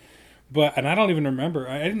choices. And I don't even remember.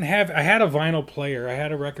 I had a vinyl player. I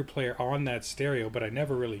had a record player on that stereo, but I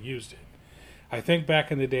never really used it. I think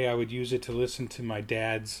back in the day I would use it to listen to my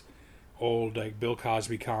dad's old, like, Bill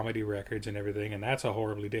Cosby comedy records and everything, and that's a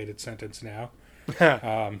horribly dated sentence now.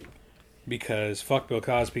 Because fuck Bill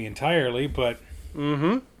Cosby entirely, but...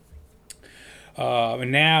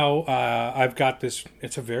 now I've got this...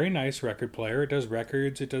 It's a very nice record player. It does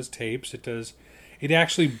records, it does tapes, it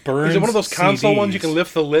actually burns. Is it one of those console CDs. ones you can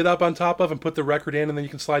lift the lid up on top of and put the record in, and then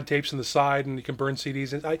you can slide tapes in the side, and you can burn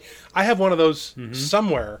CDs? And I have one of those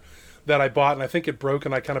somewhere that I bought, and I think it broke,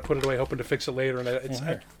 and I kind of put it away, hoping to fix it later. And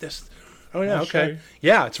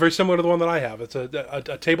yeah, it's very similar to the one that I have. It's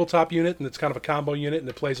a tabletop unit, and it's kind of a combo unit, and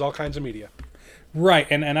it plays all kinds of media. Right,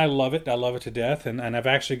 and I love it. I love it to death, and I've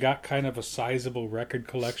actually got kind of a sizable record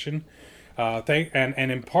collection. And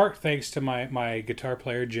in part thanks to my guitar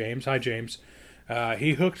player James. Hi, James.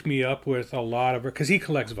 He hooked me up with a lot of, because he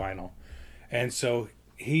collects vinyl, and so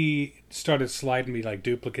he started sliding me like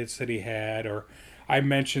duplicates that he had. Or I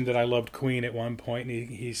mentioned that I loved Queen at one point, and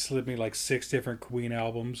he slid me like 6 different Queen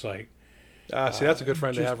albums. Like, see, that's a good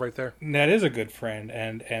friend to have right there. That is a good friend,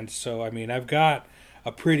 and so I mean, I've got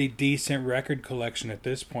a pretty decent record collection at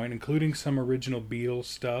this point, including some original Beatles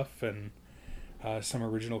stuff and some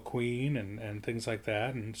original Queen and things like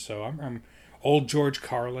that. And so I'm old George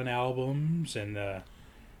Carlin albums and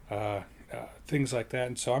things like that.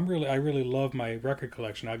 And so I really love my record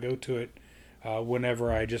collection. I go to it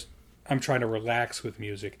whenever I'm trying to relax with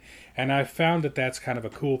music. And I've found that that's kind of a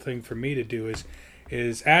cool thing for me to do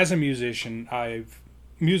is as a musician,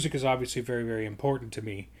 music is obviously very, very important to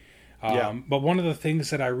me. But one of the things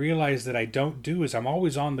that I realize that I don't do is I'm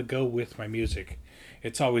always on the go with my music.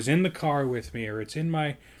 It's always in the car with me, or it's in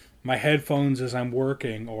my headphones as I'm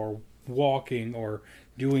working or walking or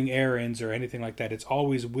doing errands or anything like that. It's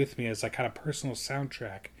always with me as a kind of personal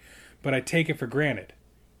soundtrack. But I take it for granted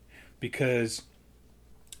because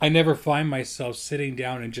I never find myself sitting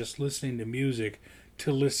down and just listening to music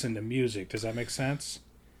to listen to music. Does that make sense?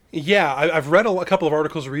 Yeah, I've read a couple of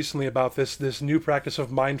articles recently about this new practice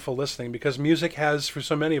of mindful listening, because music has, for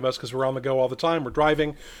so many of us, because we're on the go all the time, we're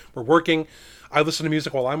driving, we're working. I listen to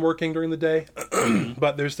music while I'm working during the day,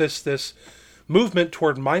 but there's this movement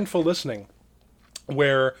toward mindful listening,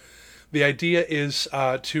 where the idea is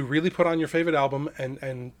to really put on your favorite album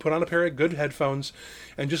and put on a pair of good headphones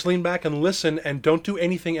and just lean back and listen, and don't do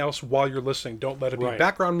anything else while you're listening. Don't let it be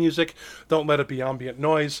background music. Don't let it be ambient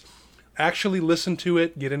noise. Actually listen to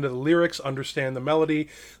it, get into the lyrics, understand the melody,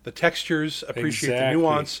 the textures, appreciate the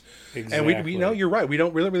nuance. Exactly. And we know you're right. We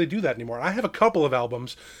don't really do that anymore. I have a couple of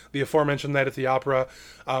albums, the aforementioned Night at the Opera,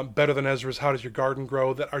 Better Than Ezra's How Does Your Garden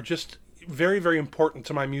Grow, that are just very, very important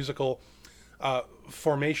to my musical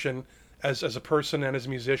formation as a person and as a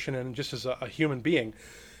musician and just as a human being.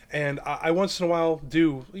 And I once in a while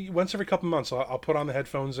once every couple months, I'll put on the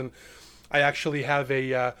headphones, and I actually have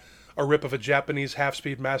a rip of a Japanese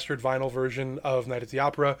half-speed mastered vinyl version of Night at the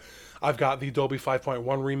Opera. I've got the Dolby 5.1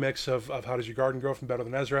 remix of How Does Your Garden Grow from Better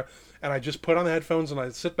Than Ezra. And I just put on the headphones and I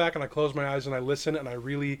sit back and I close my eyes and I listen, and I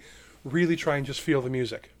really, really try and just feel the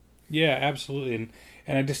music. Yeah, absolutely.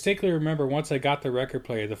 And I distinctly remember once I got the record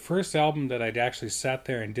player, the first album that I'd actually sat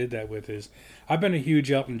there and did that with is, I've been a huge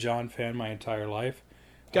Elton John fan my entire life.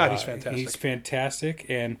 God, he's fantastic. He's fantastic,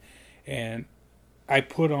 and I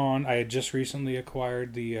had just recently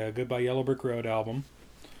acquired the Goodbye Yellow Brick Road album.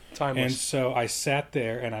 Timeless. And so I sat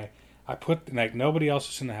there and I put, like, nobody else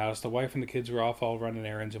was in the house. The wife and the kids were off all running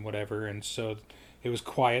errands and whatever. And so it was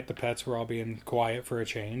quiet. The pets were all being quiet for a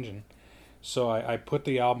change. And so I put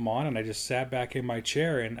the album on and I just sat back in my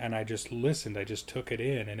chair and I just listened. I just took it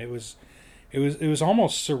in. And it was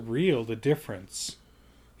almost surreal, the difference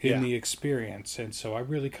in the experience. And so I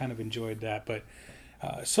really kind of enjoyed that. But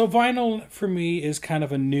so vinyl for me is kind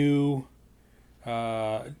of a new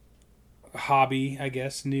hobby, I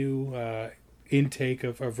guess, new intake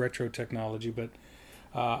of retro technology. But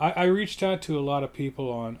I reached out to a lot of people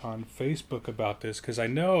on Facebook about this because I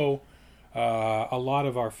know a lot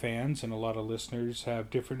of our fans and a lot of listeners have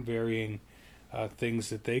different varying things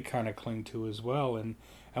that they kind of cling to as well. And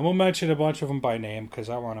we'll mention a bunch of them by name because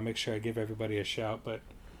I want to make sure I give everybody a shout. But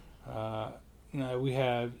we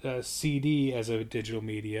have CD as a digital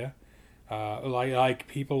media. Like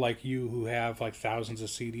people like you who have like thousands of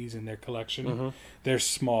CDs in their collection. Mm-hmm. They're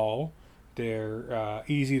small. They're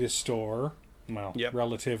easy to store. Well,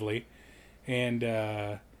 relatively. And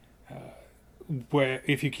where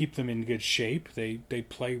if you keep them in good shape, they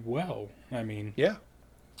play well. I mean... Yeah.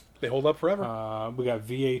 They hold up forever. We got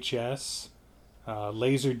VHS.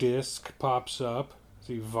 Laserdisc pops up.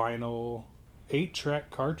 The vinyl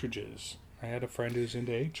 8-track cartridges. I had a friend who's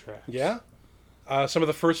into 8-tracks. Yeah. Some of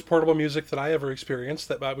the first portable music that I ever experienced.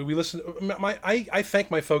 That we listened. I thank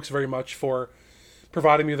my folks very much for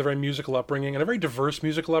providing me with a very musical upbringing and a very diverse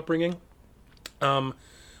musical upbringing.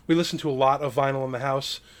 We listened to a lot of vinyl in the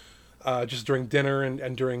house, just during dinner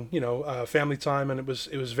and during family time, and it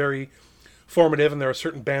was very formative. And there are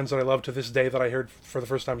certain bands that I love to this day that I heard for the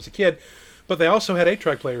first time as a kid. But they also had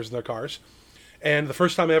 8-track players in their cars, and the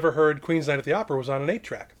first time I ever heard Queen's Night at the Opera was on an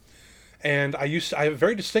 8-track. And I have a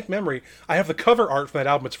very distinct memory. I have the cover art from that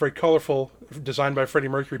album. It's very colorful, designed by Freddie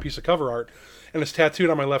Mercury piece of cover art. And it's tattooed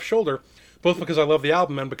on my left shoulder, both because I love the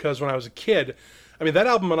album and because when I was a kid, I mean, that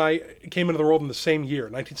album and I came into the world in the same year,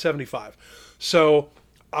 1975. So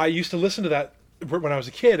I used to listen to that when I was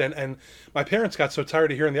a kid, and my parents got so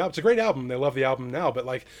tired of hearing the album. It's a great album. They love the album now, but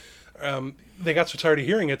they got so tired of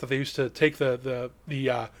hearing it that they used to take the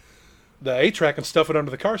 8-track and stuff it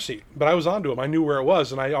under the car seat. But I was onto them. I knew where it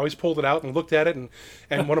was, and I always pulled it out and looked at it.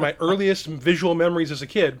 And one of my earliest visual memories as a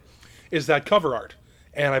kid is that cover art.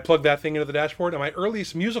 And I plugged that thing into the dashboard. And my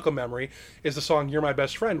earliest musical memory is the song "You're My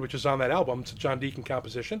Best Friend," which is on that album. It's a John Deacon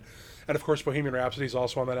composition. And, of course, Bohemian Rhapsody is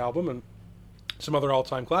also on that album, and some other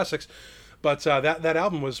all-time classics. But that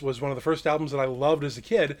album was one of the first albums that I loved as a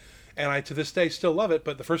kid, and I, to this day, still love it.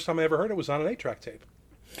 But the first time I ever heard it was on an 8-track tape.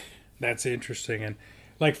 That's interesting. And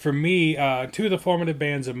like for me, two of the formative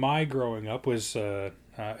bands of my growing up was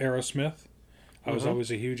Aerosmith. I was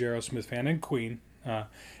always a huge Aerosmith fan, and Queen.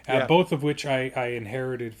 Both of which I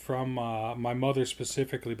inherited from my mother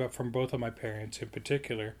specifically, but from both of my parents in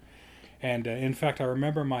particular. And in fact, I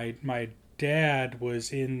remember my dad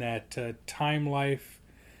was in that Time Life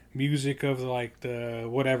music of like the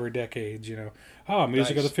whatever decades,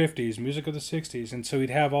 music of the 50s, music of the 60s. And so he'd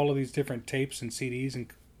have all of these different tapes and CDs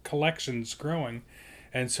and collections growing.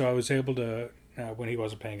 And so I was able to, when he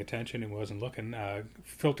wasn't paying attention and wasn't looking,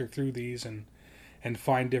 filter through these and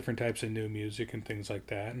find different types of new music and things like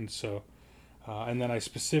that. And so, and then I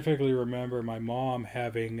specifically remember my mom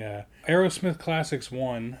having Aerosmith Classics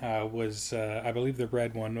 1 was, I believe, the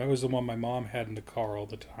red one. That was the one my mom had in the car all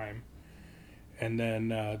the time. And then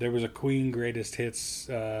there was a Queen Greatest Hits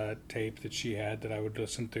tape that she had that I would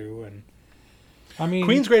listen through. And I mean,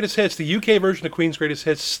 Queen's Greatest Hits, the UK version of Queen's Greatest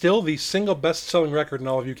Hits, still the single best-selling record in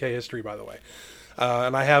all of UK history, by the way.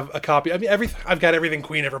 And I have a copy. I mean, I've got everything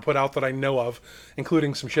Queen ever put out that I know of,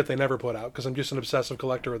 including some shit they never put out, because I'm just an obsessive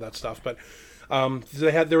collector of that stuff. But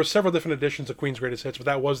there were several different editions of Queen's Greatest Hits, but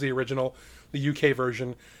that was the original, the UK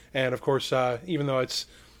version. And of course, even though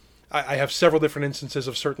I have several different instances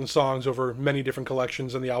of certain songs over many different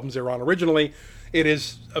collections and the albums they were on originally, it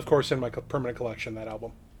is, of course, in my permanent collection, that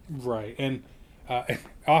album. Right. And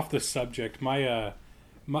off the subject, my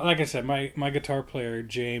like I said, my guitar player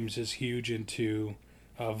James is huge into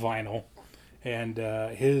vinyl, and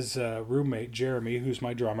his roommate Jeremy, who's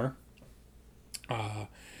my drummer,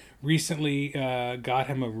 recently got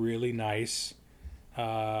him a really nice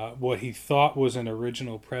what he thought was an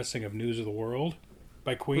original pressing of News of the World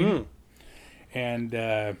by Queen, and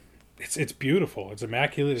it's beautiful. It's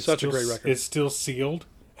immaculate. It's such a great record. It's still sealed.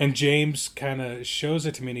 And James kind of shows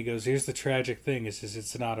it to me, and he goes, "Here's the tragic thing: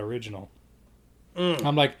 it's not original."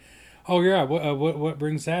 I'm like, "Oh yeah, what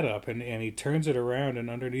brings that up?" And he turns it around, and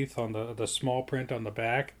underneath on the small print on the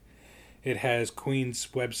back, it has Queen's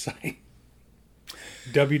website.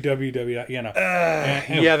 www.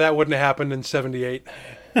 Yeah, that wouldn't have happened in '78.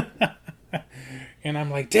 And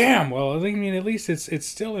I'm like, damn. Well, I mean, at least it's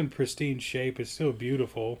still in pristine shape. It's still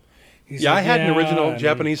beautiful. He's Yeah, like, I had an original I mean,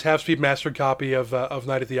 Japanese half-speed mastered copy of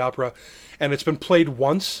Night at the Opera, and it's been played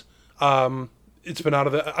once. It's been out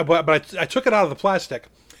of the, but I took it out of the plastic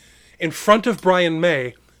in front of Brian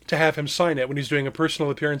May to have him sign it when he's doing a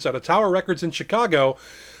personal appearance at a Tower Records in Chicago,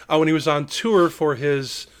 when he was on tour for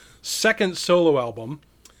his second solo album.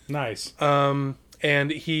 Nice.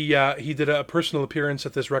 And he did a personal appearance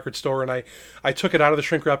at this record store, and I took it out of the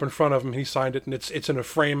shrink wrap in front of him. He signed it, and it's in a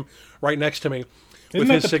frame right next to me. Isn't with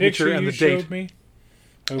that his the signature picture and you the date. showed me?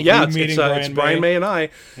 Yeah, it's Brian May and I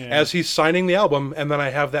Yeah. as he's signing the album, and then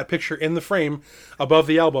I have that picture in the frame above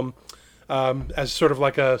the album as sort of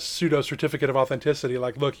like a pseudo certificate of authenticity.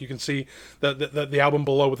 Like, look, you can see the album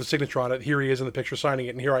below with the signature on it. Here he is in the picture signing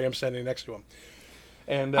it, and here I am standing next to him.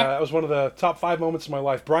 And that was one of the top 5 moments of my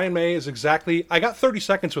life. Brian May is exactly... I got 30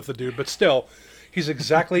 seconds with the dude, but still... He's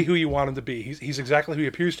exactly who you want him to be. He's exactly who he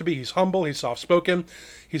appears to be. He's humble. He's soft-spoken.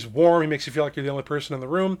 He's warm. He makes you feel like you're the only person in the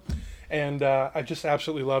room. And I just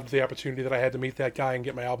absolutely loved the opportunity that I had to meet that guy and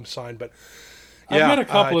get my album signed. But yeah, I've met a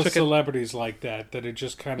couple of celebrities like that are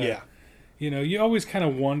just kind of, Yeah. You always kind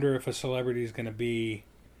of wonder if a celebrity is going to be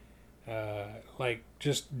like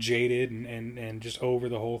just jaded and just over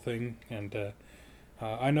the whole thing. And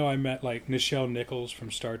I know I met like Nichelle Nichols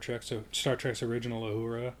from Star Trek, so Star Trek's original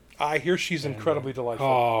Uhura. I hear she's incredibly delightful.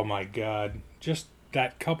 Oh my God. Just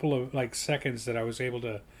that couple of like seconds that I was able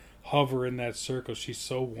to hover in that circle. She's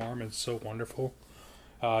so warm and so wonderful.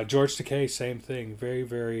 George Takei, same thing. Very,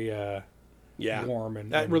 very warm.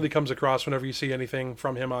 And that really comes across whenever you see anything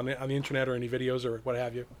from him on the internet or any videos or what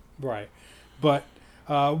have you. Right. But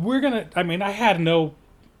we're going to... I mean, I had no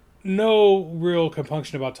real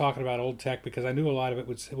compunction about talking about old tech because I knew a lot of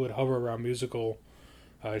it would hover around musical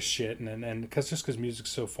shit, and because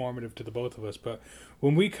music's so formative to the both of us. But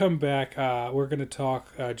when we come back, we're going to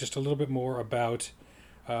talk just a little bit more about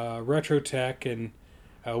retro tech and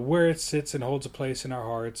where it sits and holds a place in our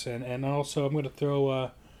hearts, and also I'm going to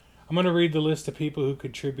throw I'm going to read the list of people who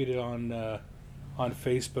contributed on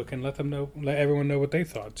Facebook and let everyone know what they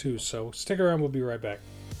thought too. So stick around, we'll be right back.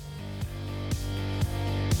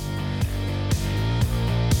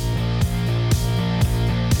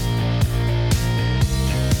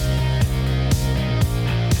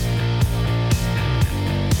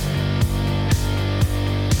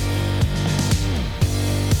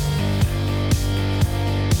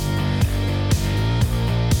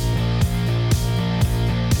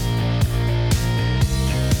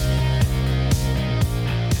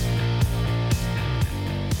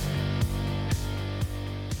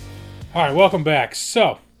 All right, welcome back.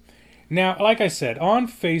 So, now, like I said, on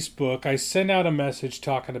Facebook, I sent out a message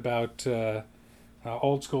talking about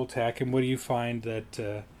old school tech and what do you find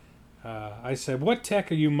that... I said, what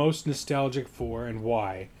tech are you most nostalgic for and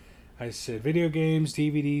why? I said, video games,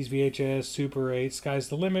 DVDs, VHS, Super 8, sky's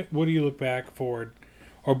the limit. What do you look back for,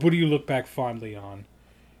 or what do you look back fondly on?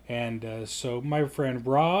 And so my friend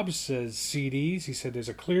Rob says CDs. He said there's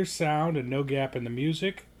a clear sound and no gap in the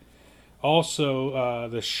music. Also,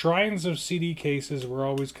 the shrines of CD cases were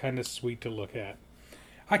always kind of sweet to look at.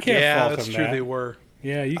 I can't fault them. Yeah, that's true. They were.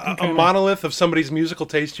 Yeah, you can a monolith of somebody's musical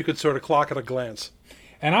taste you could sort of clock at a glance.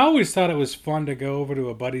 And I always thought it was fun to go over to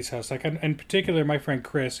a buddy's house. Like, in particular, my friend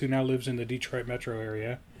Chris, who now lives in the Detroit metro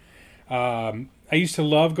area. I used to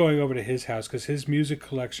love going over to his house because his music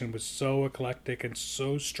collection was so eclectic and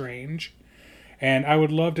so strange. And I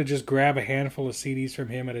would love to just grab a handful of CDs from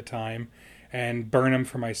him at a time and burn them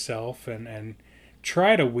for myself and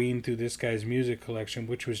try to wean through this guy's music collection,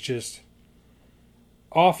 which was just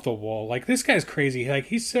off the wall. Like, this guy's crazy. Like,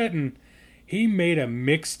 he made a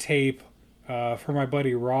mixtape for my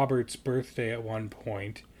buddy Robert's birthday at one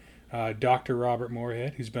point. Dr. Robert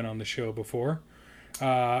Moorhead, who's been on the show before,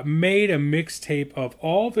 made a mixtape of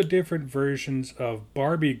all the different versions of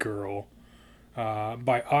Barbie Girl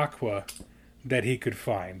by Aqua that he could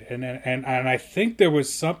find. And I think there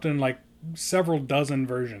was something like several dozen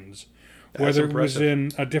versions. That's whether impressive. it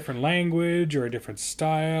was in a different language or a different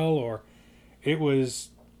style, or it was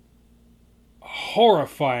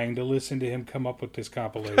horrifying to listen to him come up with this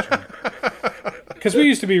compilation. Because we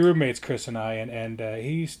used to be roommates, Chris and I, and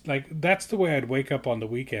he's like, that's the way I'd wake up on the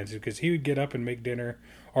weekends, because he would get up and make dinner,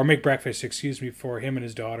 or make breakfast, for him and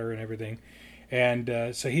his daughter and everything.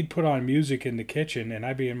 And so he'd put on music in the kitchen, and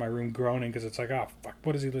I'd be in my room groaning, because it's like, oh, fuck,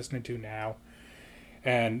 what is he listening to now?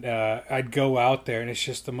 And I'd go out there, and it's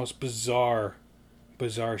just the most bizarre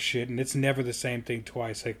shit, and it's never the same thing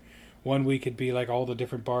twice. Like, one week it'd be like all the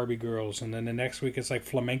different Barbie girls, and then the next week it's like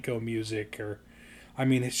flamenco music, or I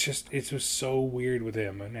mean, it was so weird with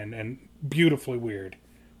him, and beautifully weird,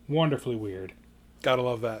 wonderfully weird. Gotta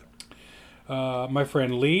love that. My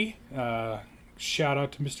friend Lee, shout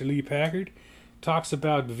out to Mr. Lee Packard, talks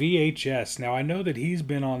about VHS. Now, I know that he's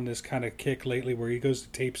been on this kind of kick lately where he goes to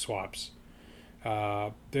tape swaps.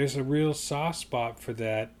 There's a real soft spot for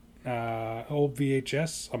that old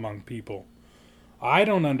VHS among people. I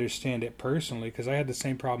don't understand it personally because I had the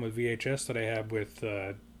same problem with VHS that I have with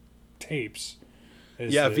tapes.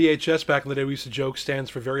 VHS back in the day, we used to joke, stands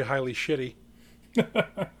for very highly shitty.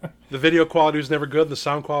 The video quality was never good. The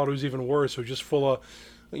sound quality was even worse. It was just full of,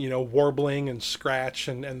 warbling and scratch,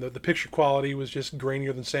 and the picture quality was just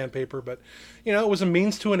grainier than sandpaper. But, it was a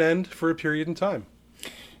means to an end for a period in time.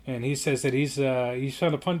 And he says that he's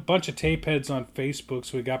found a bunch of tape heads on Facebook,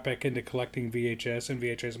 so he got back into collecting VHS and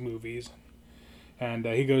VHS movies. And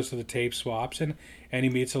he goes to the tape swaps, and he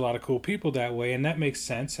meets a lot of cool people that way, and that makes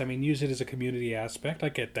sense. I mean, use it as a community aspect. I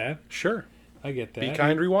get that. Sure. I get that. Be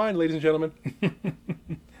kind, rewind, ladies and gentlemen.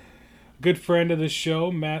 Good friend of the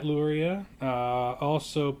show, Matt Luria,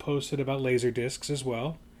 also posted about Laserdiscs as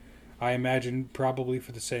well. I imagine probably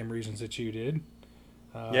for the same reasons that you did.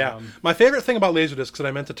 My favorite thing about Laserdiscs that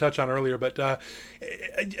I meant to touch on earlier, but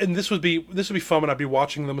and this would be fun when I'd be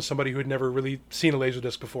watching them with somebody who had never really seen a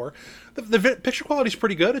Laserdisc before. The picture quality is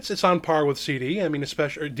pretty good. It's on par with CD. I mean,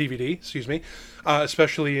 especially DVD. Excuse me,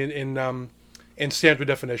 especially in standard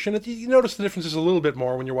definition. You notice the differences a little bit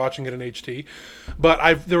more when you're watching it in HD.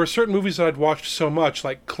 But there were certain movies that I'd watched so much,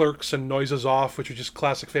 like Clerks and Noises Off, which are just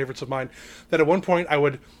classic favorites of mine, that at one point I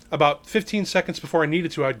would, about 15 seconds before I needed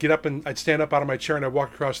to, I'd get up and I'd stand up out of my chair and I'd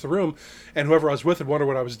walk across the room, and whoever I was with would wonder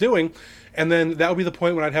what I was doing. And then that would be the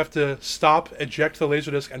point when I'd have to stop, eject the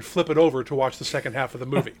Laserdisc, and flip it over to watch the second half of the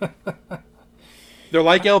movie. They're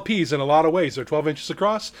like LPs in a lot of ways. They're 12 inches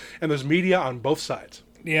across, and there's media on both sides.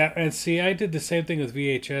 Yeah, and see, I did the same thing with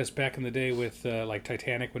VHS back in the day with like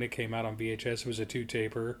Titanic when it came out on VHS. It was a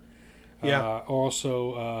 2-taper. Yeah.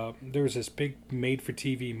 Also, there was this big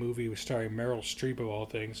made-for-TV movie starring Meryl Streep of all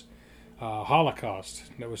things, Holocaust,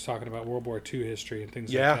 that was talking about World War II history and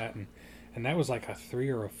things like that. And that was like a 3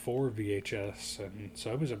 or a 4 VHS, and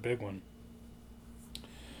so it was a big one.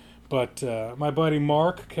 But my buddy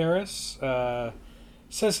Mark Karras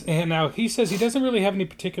says, and now he says he doesn't really have any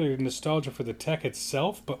particular nostalgia for the tech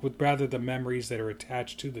itself, but with rather the memories that are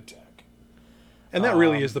attached to the tech. And that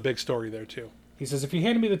really is the big story there too. He says if you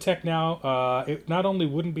handed me the tech now, it not only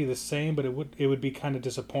wouldn't be the same, but it would be kind of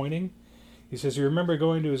disappointing. He says he remember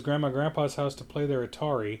going to his grandma and grandpa's house to play their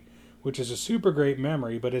Atari, which is a super great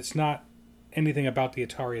memory, but it's not anything about the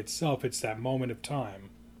Atari itself. It's that moment of time.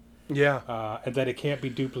 Yeah. And that it can't be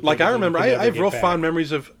duplicated. Like I remember, I have real fond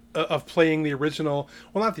memories of playing the original,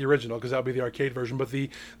 well, not the original because that would be the arcade version, but the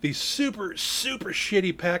super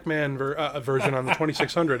shitty Pac-Man version on the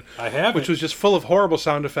 2600. I have which was just full of horrible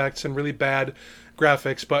sound effects and really bad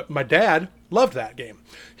graphics. But my dad loved that game.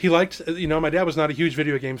 He liked, my dad was not a huge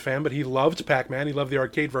video game fan, but he loved Pac-Man. He loved the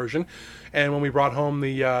arcade version. And when we brought home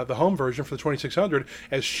the home version for the 2600,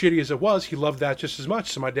 as shitty as it was, he loved that just as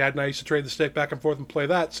much. So my dad and I used to trade the stick back and forth and play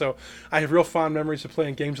that. So I have real fond memories of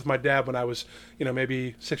playing games with my dad when I was,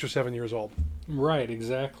 maybe 6 or 7 years old. Right,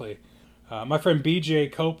 exactly. My friend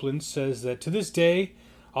BJ Copeland says that to this day,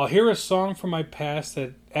 I'll hear a song from my past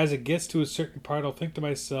that as it gets to a certain part, I'll think to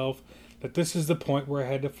myself that this is the point where I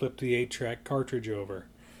had to flip the 8-track cartridge over.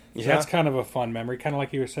 So that's kind of a fun memory, kind of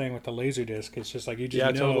like you were saying with the Laserdisc. It's just like you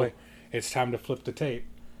just know totally. It's time to flip the tape.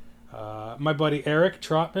 My buddy Eric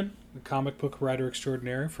Trotman, the comic book writer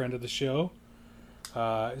extraordinaire, friend of the show,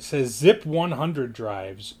 says Zip 100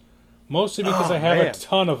 drives. Mostly because I have a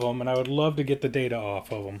ton of them, and I would love to get the data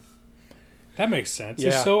off of them. That makes sense. Yeah.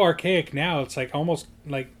 It's so archaic now. It's like almost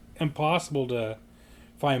like impossible to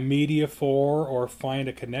find media for or find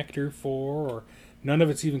a connector for, or none of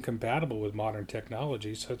it's even compatible with modern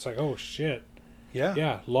technology. So it's like, oh shit.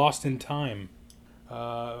 Yeah, lost in time.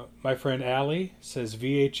 My friend Allie says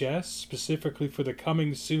VHS, specifically for the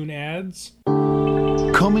coming soon ads.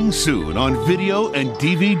 Coming soon on video and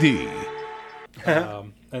DVD.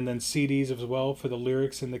 And then CDs as well for the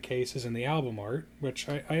lyrics and the cases and the album art, which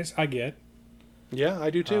I get. Yeah, I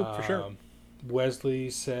do too, for sure. Wesley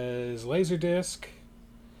says Laserdisc.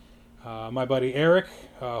 My buddy Eric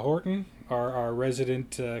Horton, our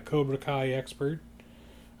resident Cobra Kai expert,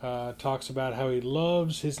 talks about how he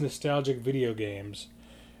loves his nostalgic video games.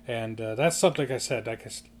 And that's something, like I said,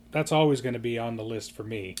 that's always going to be on the list for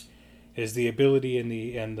me, is the ability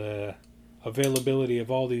and the availability of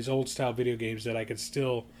all these old style video games that I could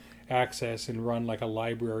still access and run like a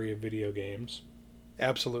library of video games.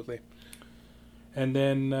 Absolutely. And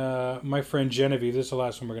then my friend Genevieve, this is the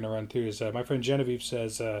last one we're going to run through, is my friend Genevieve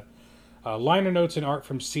says, liner notes and art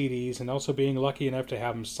from CDs, and also being lucky enough to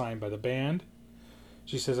have them signed by the band.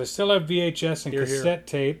 She says, I still have VHS and cassette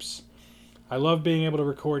tapes. I love being able to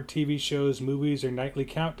record TV shows, movies, or nightly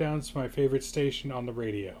countdowns to my favorite station on the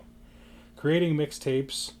radio. Creating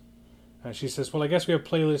mixtapes. She says, well, I guess we have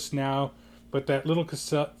playlists now, but that little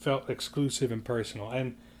cassette felt exclusive and personal.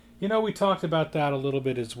 And, you know, we talked about that a little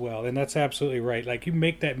bit as well, and that's absolutely right. Like, you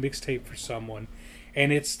make that mixtape for someone,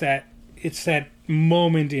 and it's that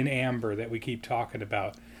moment in amber that we keep talking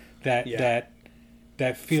about.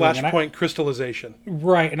 That feeling. Flashpoint crystallization.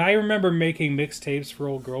 Right, and I remember making mixtapes for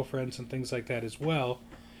old girlfriends and things like that as well.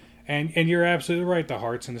 And you're absolutely right. The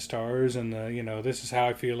hearts and the stars, and the this is how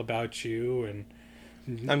I feel about you, and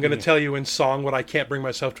I'm going to tell you in song what I can't bring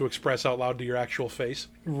myself to express out loud to your actual face.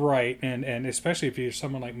 Right, and especially if you're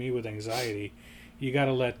someone like me with anxiety, you got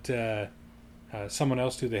to let someone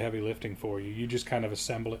else do the heavy lifting for you. You just kind of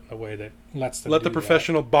assemble it in a way that lets them. Let the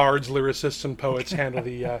professional bards, lyricists, and poets handle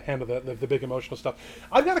the big emotional stuff.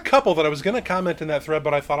 I've got a couple that I was going to comment in that thread,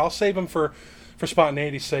 but I thought I'll save them for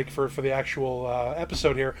spontaneity's sake for the actual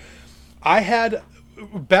episode here. I had.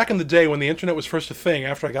 Back in the day when the internet was first a thing,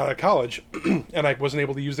 after I got out of college, and I wasn't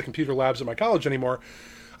able to use the computer labs at my college anymore,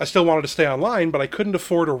 I still wanted to stay online, but I couldn't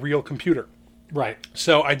afford a real computer. Right.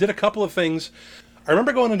 So I did a couple of things. I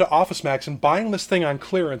remember going into OfficeMax and buying this thing on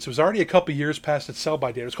clearance. It was already a couple years past its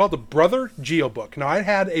sell-by date. It was called the Brother GeoBook. Now, I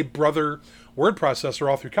had a Brother word processor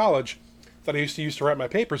all through college that I used to use to write my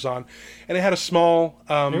papers on, and it had a small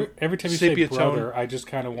every time you say brother, tone. I just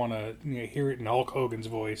kind of want to hear it in Hulk Hogan's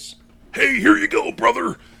voice. Hey, here you go,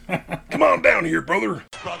 brother. Come on down here, brother.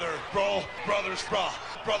 Brother, bro, brothers, bro,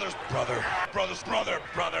 brothers, brother, brothers, brother,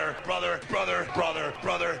 brother, brother, brother, brother,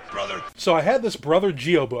 brother, brother. So I had this Brother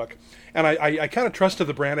GeoBook, and I kind of trusted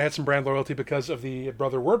the brand. I had some brand loyalty because of the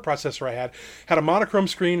Brother word processor I had. Had a monochrome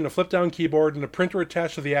screen and a flip-down keyboard and a printer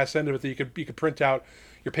attached to the ass end of it that you could print out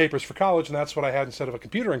your papers for college, and that's what I had instead of a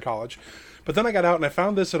computer in college. But then I got out and I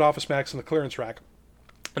found this at OfficeMax in the clearance rack.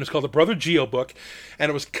 And it's called the Brother GeoBook, and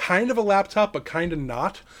it was kind of a laptop, but kind of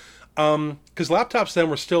not, because laptops then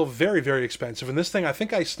were still very, very expensive. And this thing, I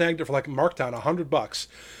think I snagged it for like markdown $100,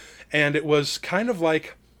 and it was kind of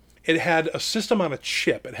like it had a system on a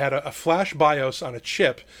chip. It had a flash BIOS on a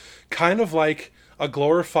chip, kind of like a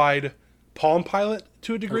glorified Palm Pilot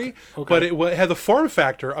to a degree, okay. But it had the form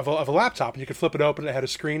factor of a laptop, and you could flip it open. It had a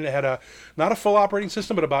screen. It had not a full operating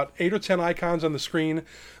system, but about 8 or 10 icons on the screen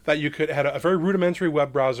that you could. It had a very rudimentary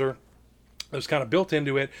web browser that was kind of built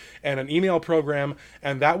into it, and an email program.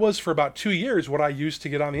 And that was for about 2 years what I used to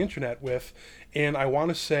get on the internet with. In I want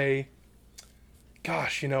to say,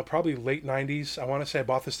 gosh, probably late 90s. I want to say I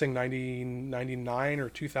bought this thing 1999 or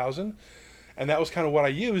 2000, and that was kind of what I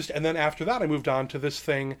used. And then after that, I moved on to this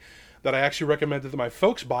thing that I actually recommended that my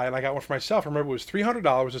folks buy, and I got one for myself. I remember it was $300,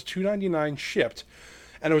 it was $299 shipped,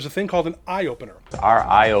 and it was a thing called an eye opener. Our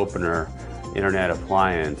eye opener internet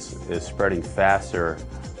appliance is spreading faster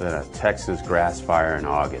than a Texas grass fire in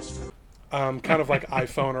August. Kind of like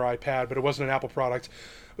iPhone or iPad, but it wasn't an Apple product.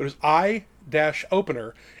 It was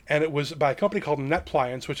eye-opener, and it was by a company called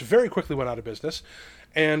NetPliance, which very quickly went out of business.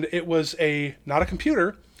 And it was not a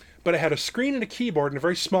computer, but it had a screen and a keyboard and a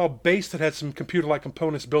very small base that had some computer-like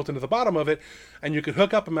components built into the bottom of it, and you could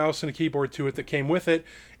hook up a mouse and a keyboard to it that came with it,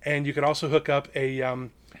 and you could also hook up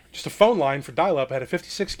just a phone line for dial-up. It had a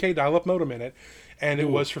 56K dial-up modem in it, and it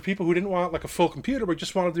was for people who didn't want like a full computer but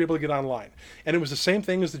just wanted to be able to get online. And it was the same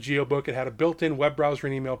thing as the GeoBook. It had a built-in web browser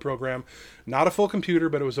and email program, not a full computer,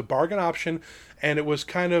 but it was a bargain option, and it was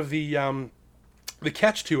kind of the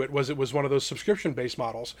catch to it was one of those subscription-based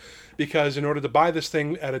models, because in order to buy this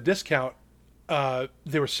thing at a discount,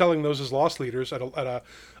 they were selling those as loss leaders at a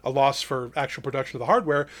loss for actual production of the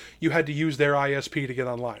hardware. You had to use their ISP to get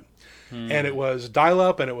online. And it was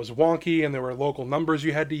dial-up, and it was wonky, and there were local numbers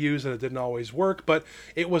you had to use, and it didn't always work, but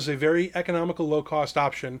it was a very economical, low-cost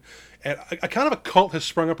option. And a kind of a cult has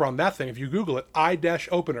sprung up around that thing. If you Google it,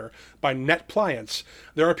 eye-opener by NetPliance,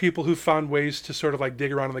 there are people who found ways to sort of like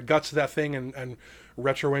dig around in the guts of that thing and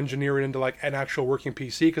retro-engineer it into like an actual working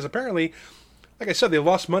PC, because apparently, like I said, they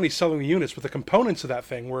lost money selling the units, but the components of that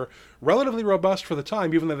thing were relatively robust for the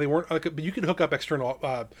time, even though they weren't. But you could hook up external,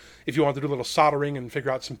 if you wanted to do a little soldering and figure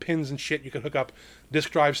out some pins and shit, you could hook up disk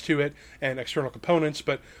drives to it and external components.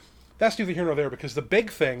 But that's neither here nor there, because the big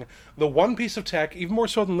thing, the one piece of tech, even more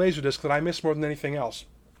so than Laserdisc, that I miss more than anything else,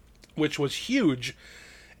 which was huge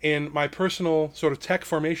in my personal sort of tech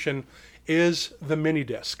formation, is the mini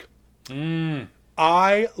disc.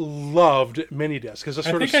 I loved mini disc as a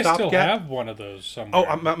sort I of think I still stopgap. have one of those somewhere.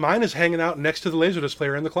 Oh, mine is hanging out next to the Laserdisc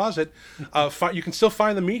player in the closet. You can still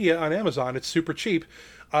find the media on Amazon. It's super cheap.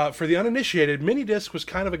 For the uninitiated, mini disc was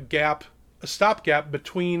kind of a stopgap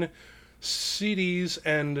between CDs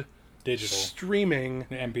and Digital. streaming.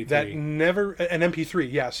 MP3. That never an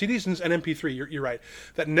MP3. Yeah, CDs and MP3. You're right.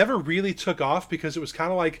 That never really took off because it was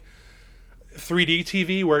kind of like 3D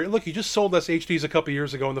TV, where look, you just sold us HDs a couple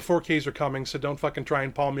years ago and the 4Ks are coming, so don't fucking try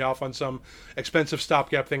and palm me off on some expensive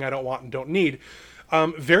stopgap thing I don't want and don't need.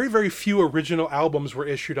 Very, very few original albums were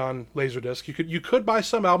issued on Laserdisc. You could buy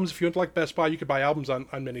some albums if you went to like Best Buy. You could buy albums on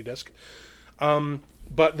minidisc.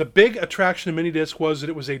 But the big attraction of minidisc was that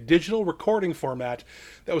it was a digital recording format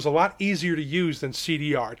that was a lot easier to use than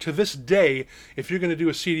CDR. To this day, if you're going to do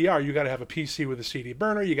a CDR, you got to have a PC with a CD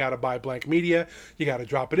burner. You got to buy blank media. You got to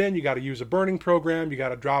drop it in. You got to use a burning program. You got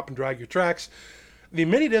to drop and drag your tracks. The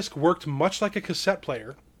minidisc worked much like a cassette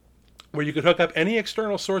player, where you could hook up any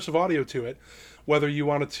external source of audio to it, whether you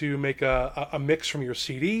wanted to make a mix from your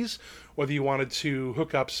CDs, whether you wanted to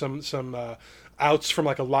hook up some outs from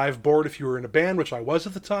like a live board if you were in a band, which I was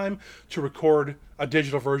at the time, to record a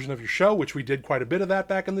digital version of your show, which we did quite a bit of that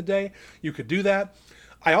back in the day. You could do that.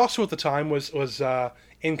 I also at the time was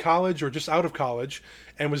in college or just out of college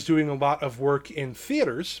and was doing a lot of work in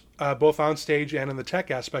theaters, both on stage and in the tech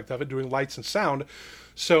aspect of it, doing lights and sound.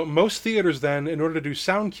 So most theaters then, in order to do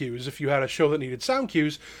sound cues, if you had a show that needed sound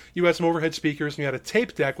cues, you had some overhead speakers and you had a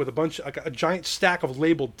tape deck with a giant stack of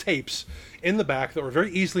labeled tapes in the back that were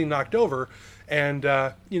very easily knocked over. And,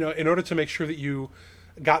 in order to make sure that you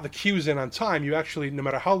got the cues in on time, you actually, no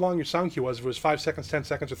matter how long your sound cue was, if it was 5 seconds, 10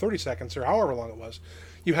 seconds, or 30 seconds, or however long it was,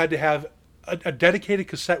 you had to have a dedicated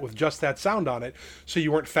cassette with just that sound on it, so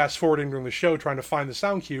you weren't fast forwarding during the show trying to find the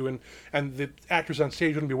sound cue, and the actors on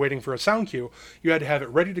stage wouldn't be waiting for a sound cue. You had to have it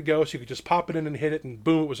ready to go, so you could just pop it in and hit it, and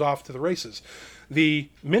boom, it was off to the races. The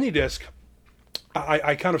mini disc,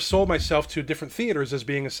 I kind of sold myself to different theaters as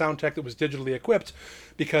being a sound tech that was digitally equipped,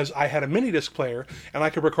 because I had a mini disc player and I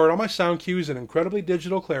could record all my sound cues in incredibly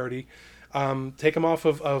digital clarity, take them off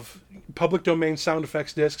of public domain sound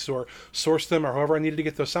effects discs or source them or however I needed to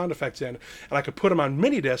get those sound effects in, and I could put them on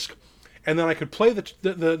mini disc, and then I could play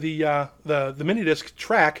the mini disc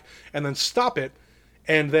track and then stop it,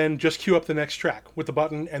 and then just cue up the next track with the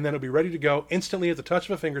button, and then it'll be ready to go instantly at the touch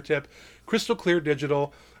of a fingertip, crystal clear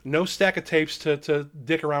digital, no stack of tapes to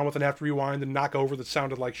dick around with and have to rewind and knock over that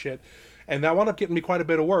sounded like shit. And that wound up getting me quite a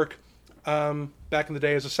bit of work back in the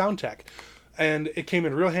day as a sound tech. And it came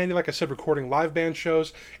in real handy, like I said, recording live band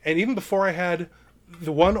shows. And even before I had I've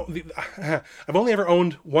only ever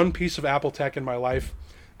owned one piece of Apple tech in my life,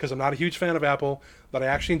 because I'm not a huge fan of Apple, but I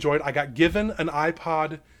actually enjoyed. I got given an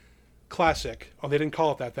iPod Classic. Oh, they didn't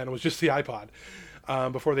call it that then. It was just the iPod.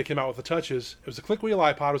 Before they came out with the touches. It was a click wheel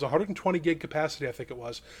iPod. It was 120 gig capacity, I think it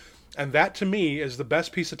was. And that, to me, is the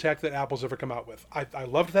best piece of tech that Apple's ever come out with. I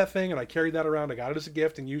loved that thing, and I carried that around. I got it as a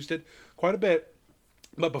gift and used it quite a bit.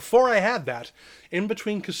 But before I had that, in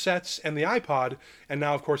between cassettes and the iPod, and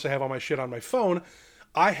now, of course, I have all my shit on my phone,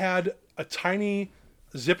 I had a tiny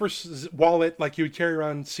zipper wallet like you would carry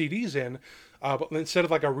around CDs in, but instead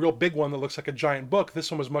of like a real big one that looks like a giant book,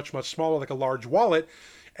 this one was much, much smaller, like a large wallet,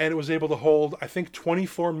 and it was able to hold, I think,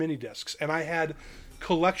 24 mini discs. And I had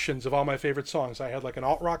collections of all my favorite songs. I had like an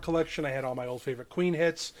alt-rock collection, I had all my old favorite Queen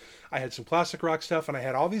hits, I had some classic rock stuff, and I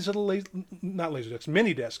had all these little, not laser discs,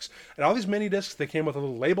 mini discs. And all these mini discs, they came with a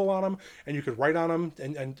little label on them, and you could write on them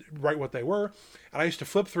and write what they were. And I used to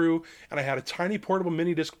flip through, and I had a tiny portable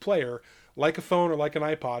mini disc player, like a phone or like an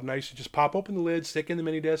iPod, and I used to just pop open the lid, stick in the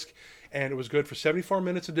mini disc, and it was good for 74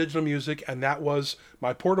 minutes of digital music, and that was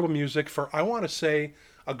my portable music for, I want to say,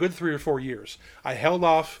 a good 3 or 4 years. I held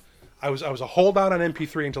off. I was a holdout on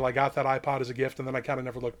MP3 until I got that iPod as a gift, and then I kind of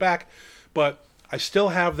never looked back. But I still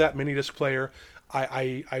have that mini disc player.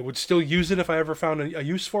 I would still use it if I ever found a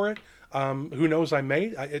use for it. Who knows, I may.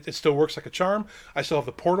 It still works like a charm. I still have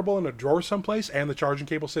the portable in a drawer someplace and the charging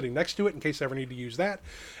cable sitting next to it in case I ever need to use that.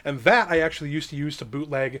 And that I actually used to use to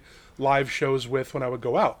bootleg live shows with when I would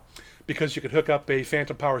go out. Because you could hook up a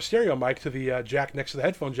Phantom Power stereo mic to the jack next to the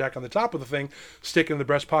headphone jack on the top of the thing, stick it in the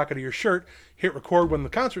breast pocket of your shirt, hit record when the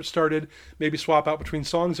concert started, maybe swap out between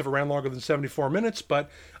songs if it ran longer than 74 minutes, but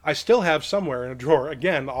I still have somewhere in a drawer,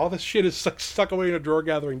 again, all this shit is stuck away in a drawer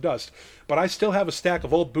gathering dust, but I still have a stack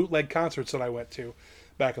of old bootleg concerts that I went to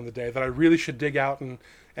back in the day that I really should dig out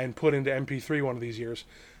and put into MP3 one of these years.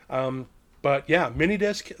 But yeah, mini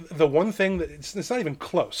disc. The one thing that it's not even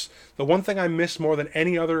close. The one thing I miss more than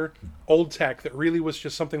any other old tech that really was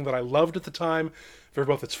just something that I loved at the time, for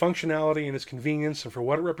both its functionality and its convenience, and for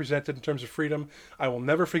what it represented in terms of freedom. I will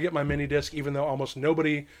never forget my mini disc, even though almost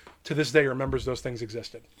nobody to this day remembers those things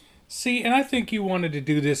existed. See, and I think you wanted to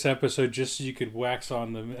do this episode just so you could wax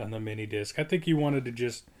on the mini disc. I think you wanted to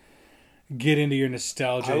just get into your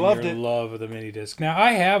nostalgia and your love of the mini disc. Now,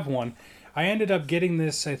 I have one. I ended up getting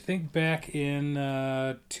this, I think, back in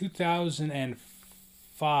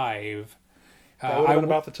 2005. That would have been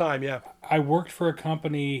about the time, yeah. I worked for a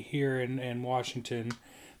company here in Washington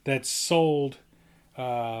that sold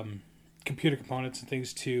computer components and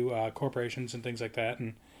things to corporations and things like that.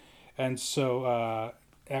 And so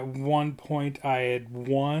at one point I had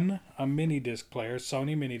won a mini disc player,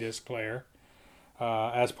 Sony mini disc player,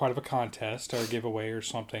 as part of a contest or a giveaway or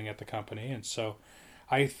something at the company. And so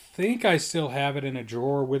I think I still have it in a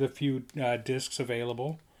drawer with a few discs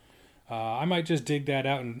available. I might just dig that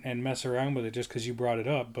out and mess around with it just because you brought it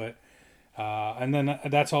up. But and then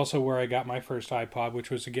that's also where I got my first iPod, which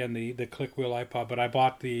was, again, the click wheel iPod. But I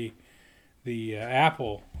bought the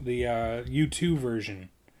Apple, the U2 version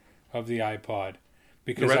of the iPod.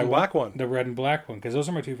 Because the red and black one. The red and black one, because those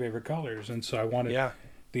are my two favorite colors. And so I wanted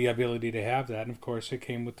the ability to have that. And, of course, it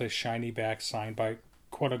came with the shiny back signed by,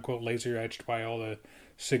 quote-unquote, laser-etched by all the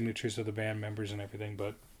signatures of the band members and everything.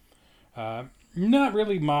 But not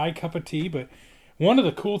really my cup of tea. But one of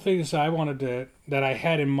the cool things that I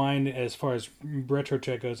had in mind as far as retro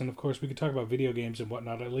tech goes, and, of course, we could talk about video games and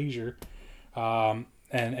whatnot at leisure, and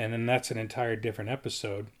then that's an entire different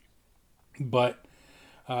episode. But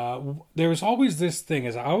there was always this thing,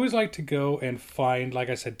 is I always like to go and find, like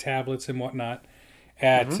I said, tablets and whatnot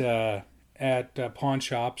at pawn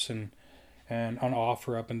shops and on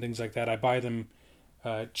OfferUp and things like that. I buy them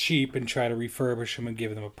cheap and try to refurbish them and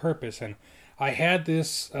give them a purpose. And I had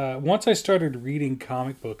this once I started reading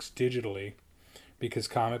comic books digitally, because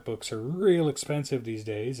comic books are real expensive these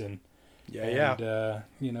days, and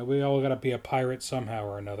we all got to be a pirate somehow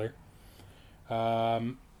or another.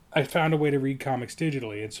 I found a way to read comics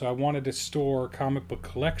digitally, and so I wanted to store comic book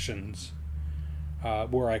collections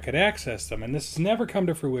where I could access them. And this has never come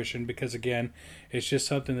to fruition because, again, it's just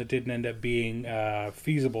something that didn't end up being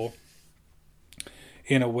feasible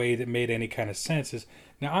in a way that made any kind of sense.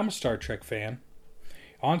 Now, I'm a Star Trek fan.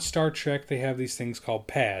 On Star Trek, they have these things called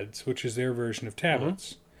pads, which is their version of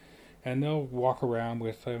tablets. And they'll walk around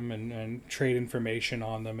with them and trade information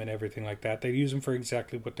on them and everything like that. They use them for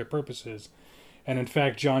exactly what their purpose is. And in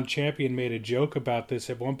fact, John Champion made a joke about this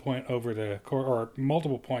at one point or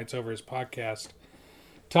multiple points over his podcast,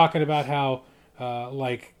 talking about how,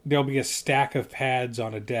 there'll be a stack of pads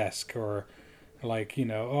on a desk, or you're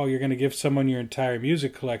going to give someone your entire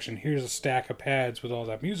music collection. Here's a stack of pads with all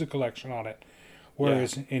that music collection on it.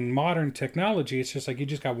 Whereas in modern technology, it's just like you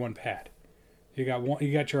just got one pad. You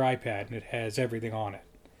got your iPad and it has everything on it.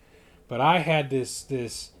 But I had this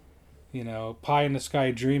pie in the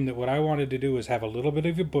sky dream that what I wanted to do was have a little bit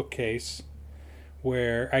of a bookcase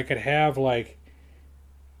where I could have 8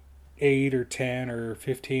 or 10 or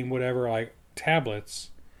 15, whatever,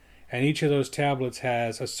 tablets. And each of those tablets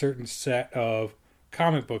has a certain set of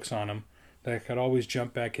comic books on them that I could always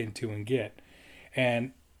jump back into and get.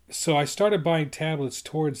 And so I started buying tablets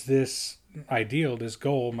towards this ideal, this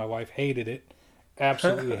goal. My wife hated it.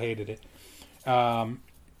 Absolutely hated it. And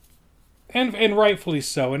rightfully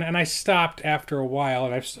so. And I stopped after a while,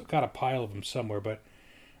 and I've still got a pile of them somewhere, but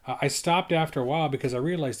I stopped after a while because I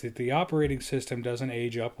realized that the operating system doesn't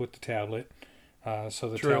age up with the tablet. So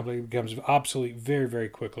the tablet becomes obsolete very, very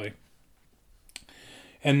quickly.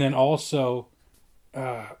 And then also,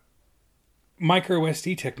 micro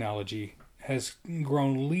SD technology has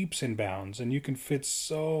grown leaps and bounds, and you can fit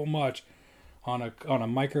so much on a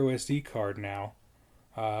micro SD card now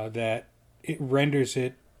that it renders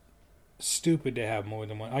it stupid to have more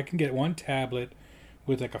than one. I can get one tablet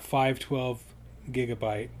with a 512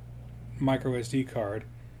 gigabyte micro SD card,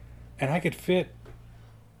 and I could fit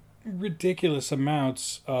ridiculous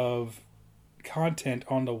amounts of content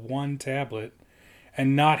on the one tablet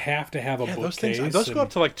and not have to have a bookcase. Those go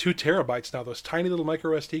up to 2 terabytes now, those tiny little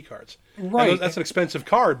micro SD cards. Right. That's an expensive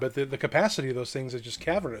card, but the capacity of those things is just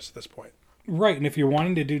cavernous at this point. Right, and if you're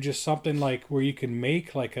wanting to do just something where you can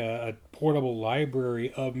make a portable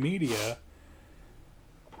library of media,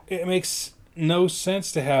 it makes no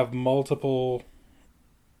sense to have multiple.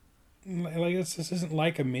 This isn't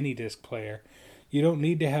like a mini disc player. You don't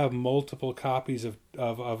need to have multiple copies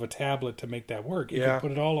of a tablet to make that work. You can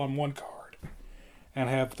put it all on one card and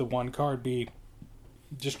have the one card be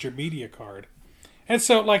just your media card. And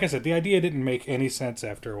so, like I said, the idea didn't make any sense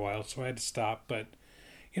after a while, so I had to stop. But,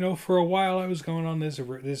 you know, for a while I was going on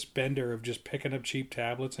this bender of just picking up cheap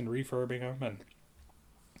tablets and refurbing them and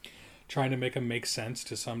trying to make them make sense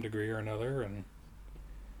to some degree or another. And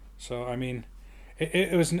so, I mean,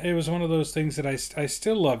 it was one of those things that I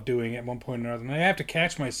still love doing at one point or another. And I have to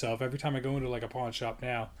catch myself every time I go into like a pawn shop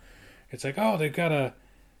now. It's like, oh, they got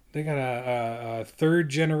a third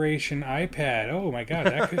generation iPad. Oh my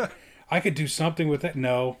God, I could do something with that.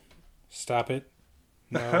 No, stop it.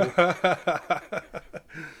 No.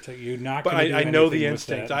 So you're not. But I know the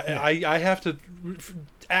instinct. I have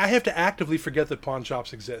to actively forget that pawn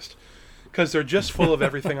shops exist. Because they're just full of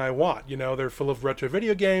everything I want. You know, they're full of retro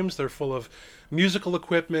video games. They're full of musical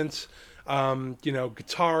equipment, you know,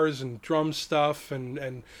 guitars and drum stuff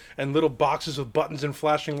and little boxes with buttons and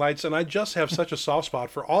flashing lights. And I just have such a soft spot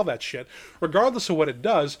for all that shit, regardless of what it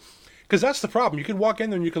does. Because that's the problem. You can walk in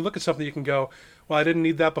there and you can look at something. You can go, well, I didn't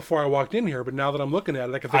need that before I walked in here. But now that I'm looking at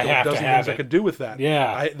it, I can think of a dozen things I could do with that.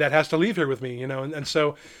 Yeah. That has to leave here with me, you know. And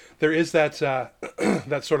so there is that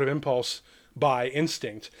that sort of impulse by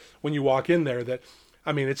instinct when you walk in there that,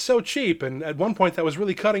 I mean, it's so cheap, and at one point that was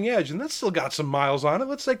really cutting edge, and that's still got some miles on it.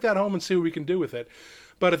 Let's take that home and see what we can do with it.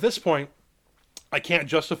 But at this point, I can't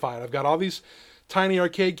justify it. I've got all these tiny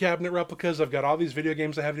arcade cabinet replicas. I've got all these video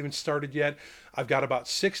games I haven't even started yet. I've got about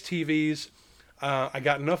 6 TVs. I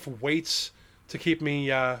got enough weights to keep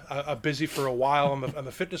me busy for a while on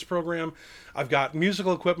the fitness program. I've got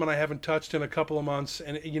musical equipment I haven't touched in a couple of months,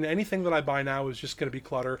 and you know, anything that I buy now is just going to be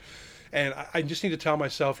clutter. And I just need to tell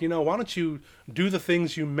myself, you know, why don't you do the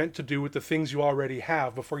things you meant to do with the things you already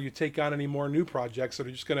have before you take on any more new projects that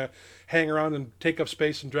are just going to hang around and take up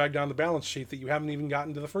space and drag down the balance sheet that you haven't even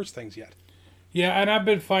gotten to the first things yet. Yeah, and I've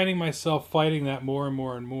been finding myself fighting that more and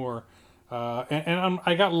more and more.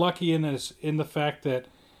 I got lucky in the fact that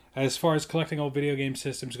as far as collecting old video game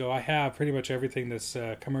systems go, I have pretty much everything that's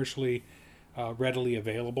commercially readily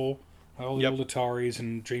available. All the old Ataris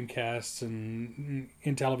and Dreamcasts and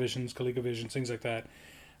Intellivisions, ColecoVisions, things like that.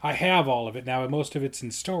 I have all of it now. Most of it's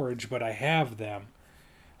in storage, but I have them.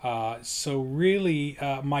 So really,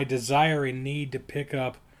 my desire and need to pick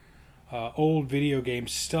up old video game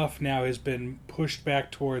stuff now has been pushed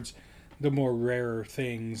back towards the more rarer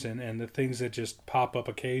things and the things that just pop up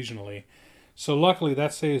occasionally. So luckily,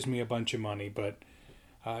 that saves me a bunch of money. But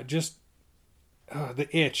just the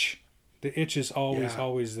itch. The itch is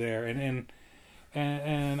always there, and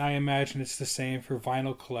I imagine it's the same for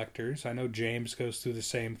vinyl collectors. I know James goes through the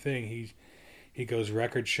same thing. He goes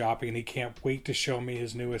record shopping, and he can't wait to show me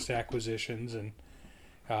his newest acquisitions. And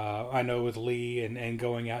I know with Lee and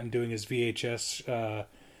going out and doing his VHS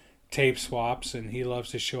tape swaps, and he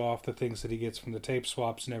loves to show off the things that he gets from the tape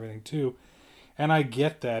swaps and everything too. And I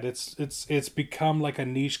get that it's become like a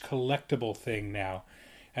niche collectible thing now,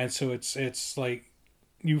 and so it's like.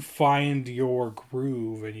 You find your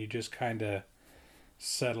groove and you just kind of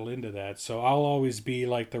settle into that. So I'll always be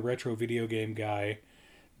like the retro video game guy.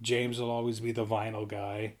 James will always be the vinyl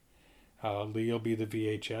guy. Lee will be the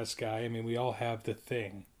VHS guy. I mean, we all have the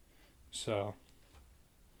thing. So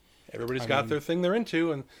everybody's got their thing they're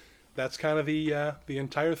into, and that's kind of the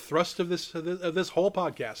entire thrust of this whole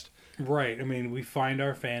podcast. Right. I mean, we find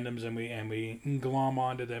our fandoms and we glom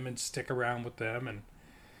onto them and stick around with them and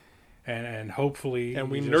hopefully... And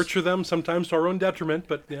we nurture them, sometimes to our own detriment,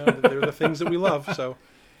 but you know, they're the things that we love, so...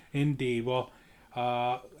 Indeed. Well,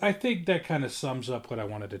 I think that kind of sums up what I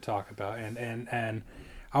wanted to talk about. And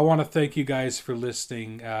I want to thank you guys for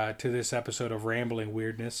listening to this episode of Rambling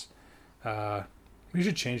Weirdness. We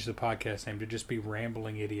should change the podcast name to just be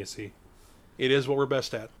Rambling Idiocy. It is what we're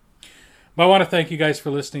best at. But I want to thank you guys for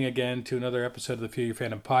listening again to another episode of the Fuel Your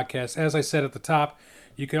Fandom podcast. As I said at the top,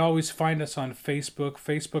 you can always find us on Facebook,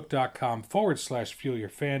 facebook.com/Fuel Your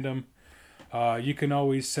Fandom. You can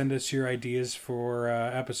always send us your ideas for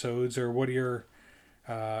episodes or what you're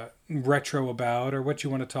retro about or what you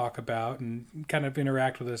want to talk about and kind of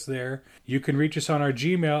interact with us there. You can reach us on our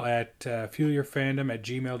Gmail at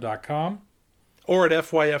fuelyourfandom@gmail.com. Or at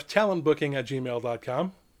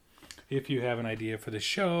fyftalentbooking@gmail.com. If you have an idea for the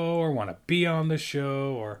show or want to be on the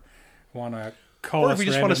show or want to call us, or if you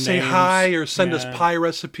just want to say hi or send us pie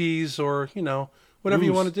recipes or, you know, whatever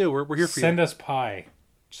you want to do, we're here for you. Send us pie.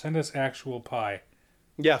 Send us actual pie.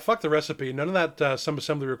 Yeah, fuck the recipe. None of that some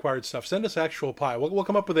assembly required stuff. Send us actual pie. We'll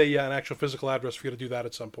come up with an actual physical address for you to do that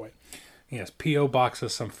at some point. Yes, P.O. Box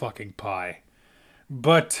us some fucking pie.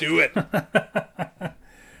 But do it.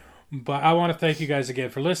 But I want to thank you guys again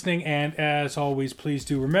for listening, and as always, please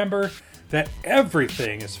do remember that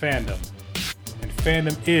everything is fandom, and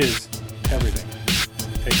fandom is everything.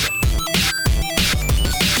 Take care.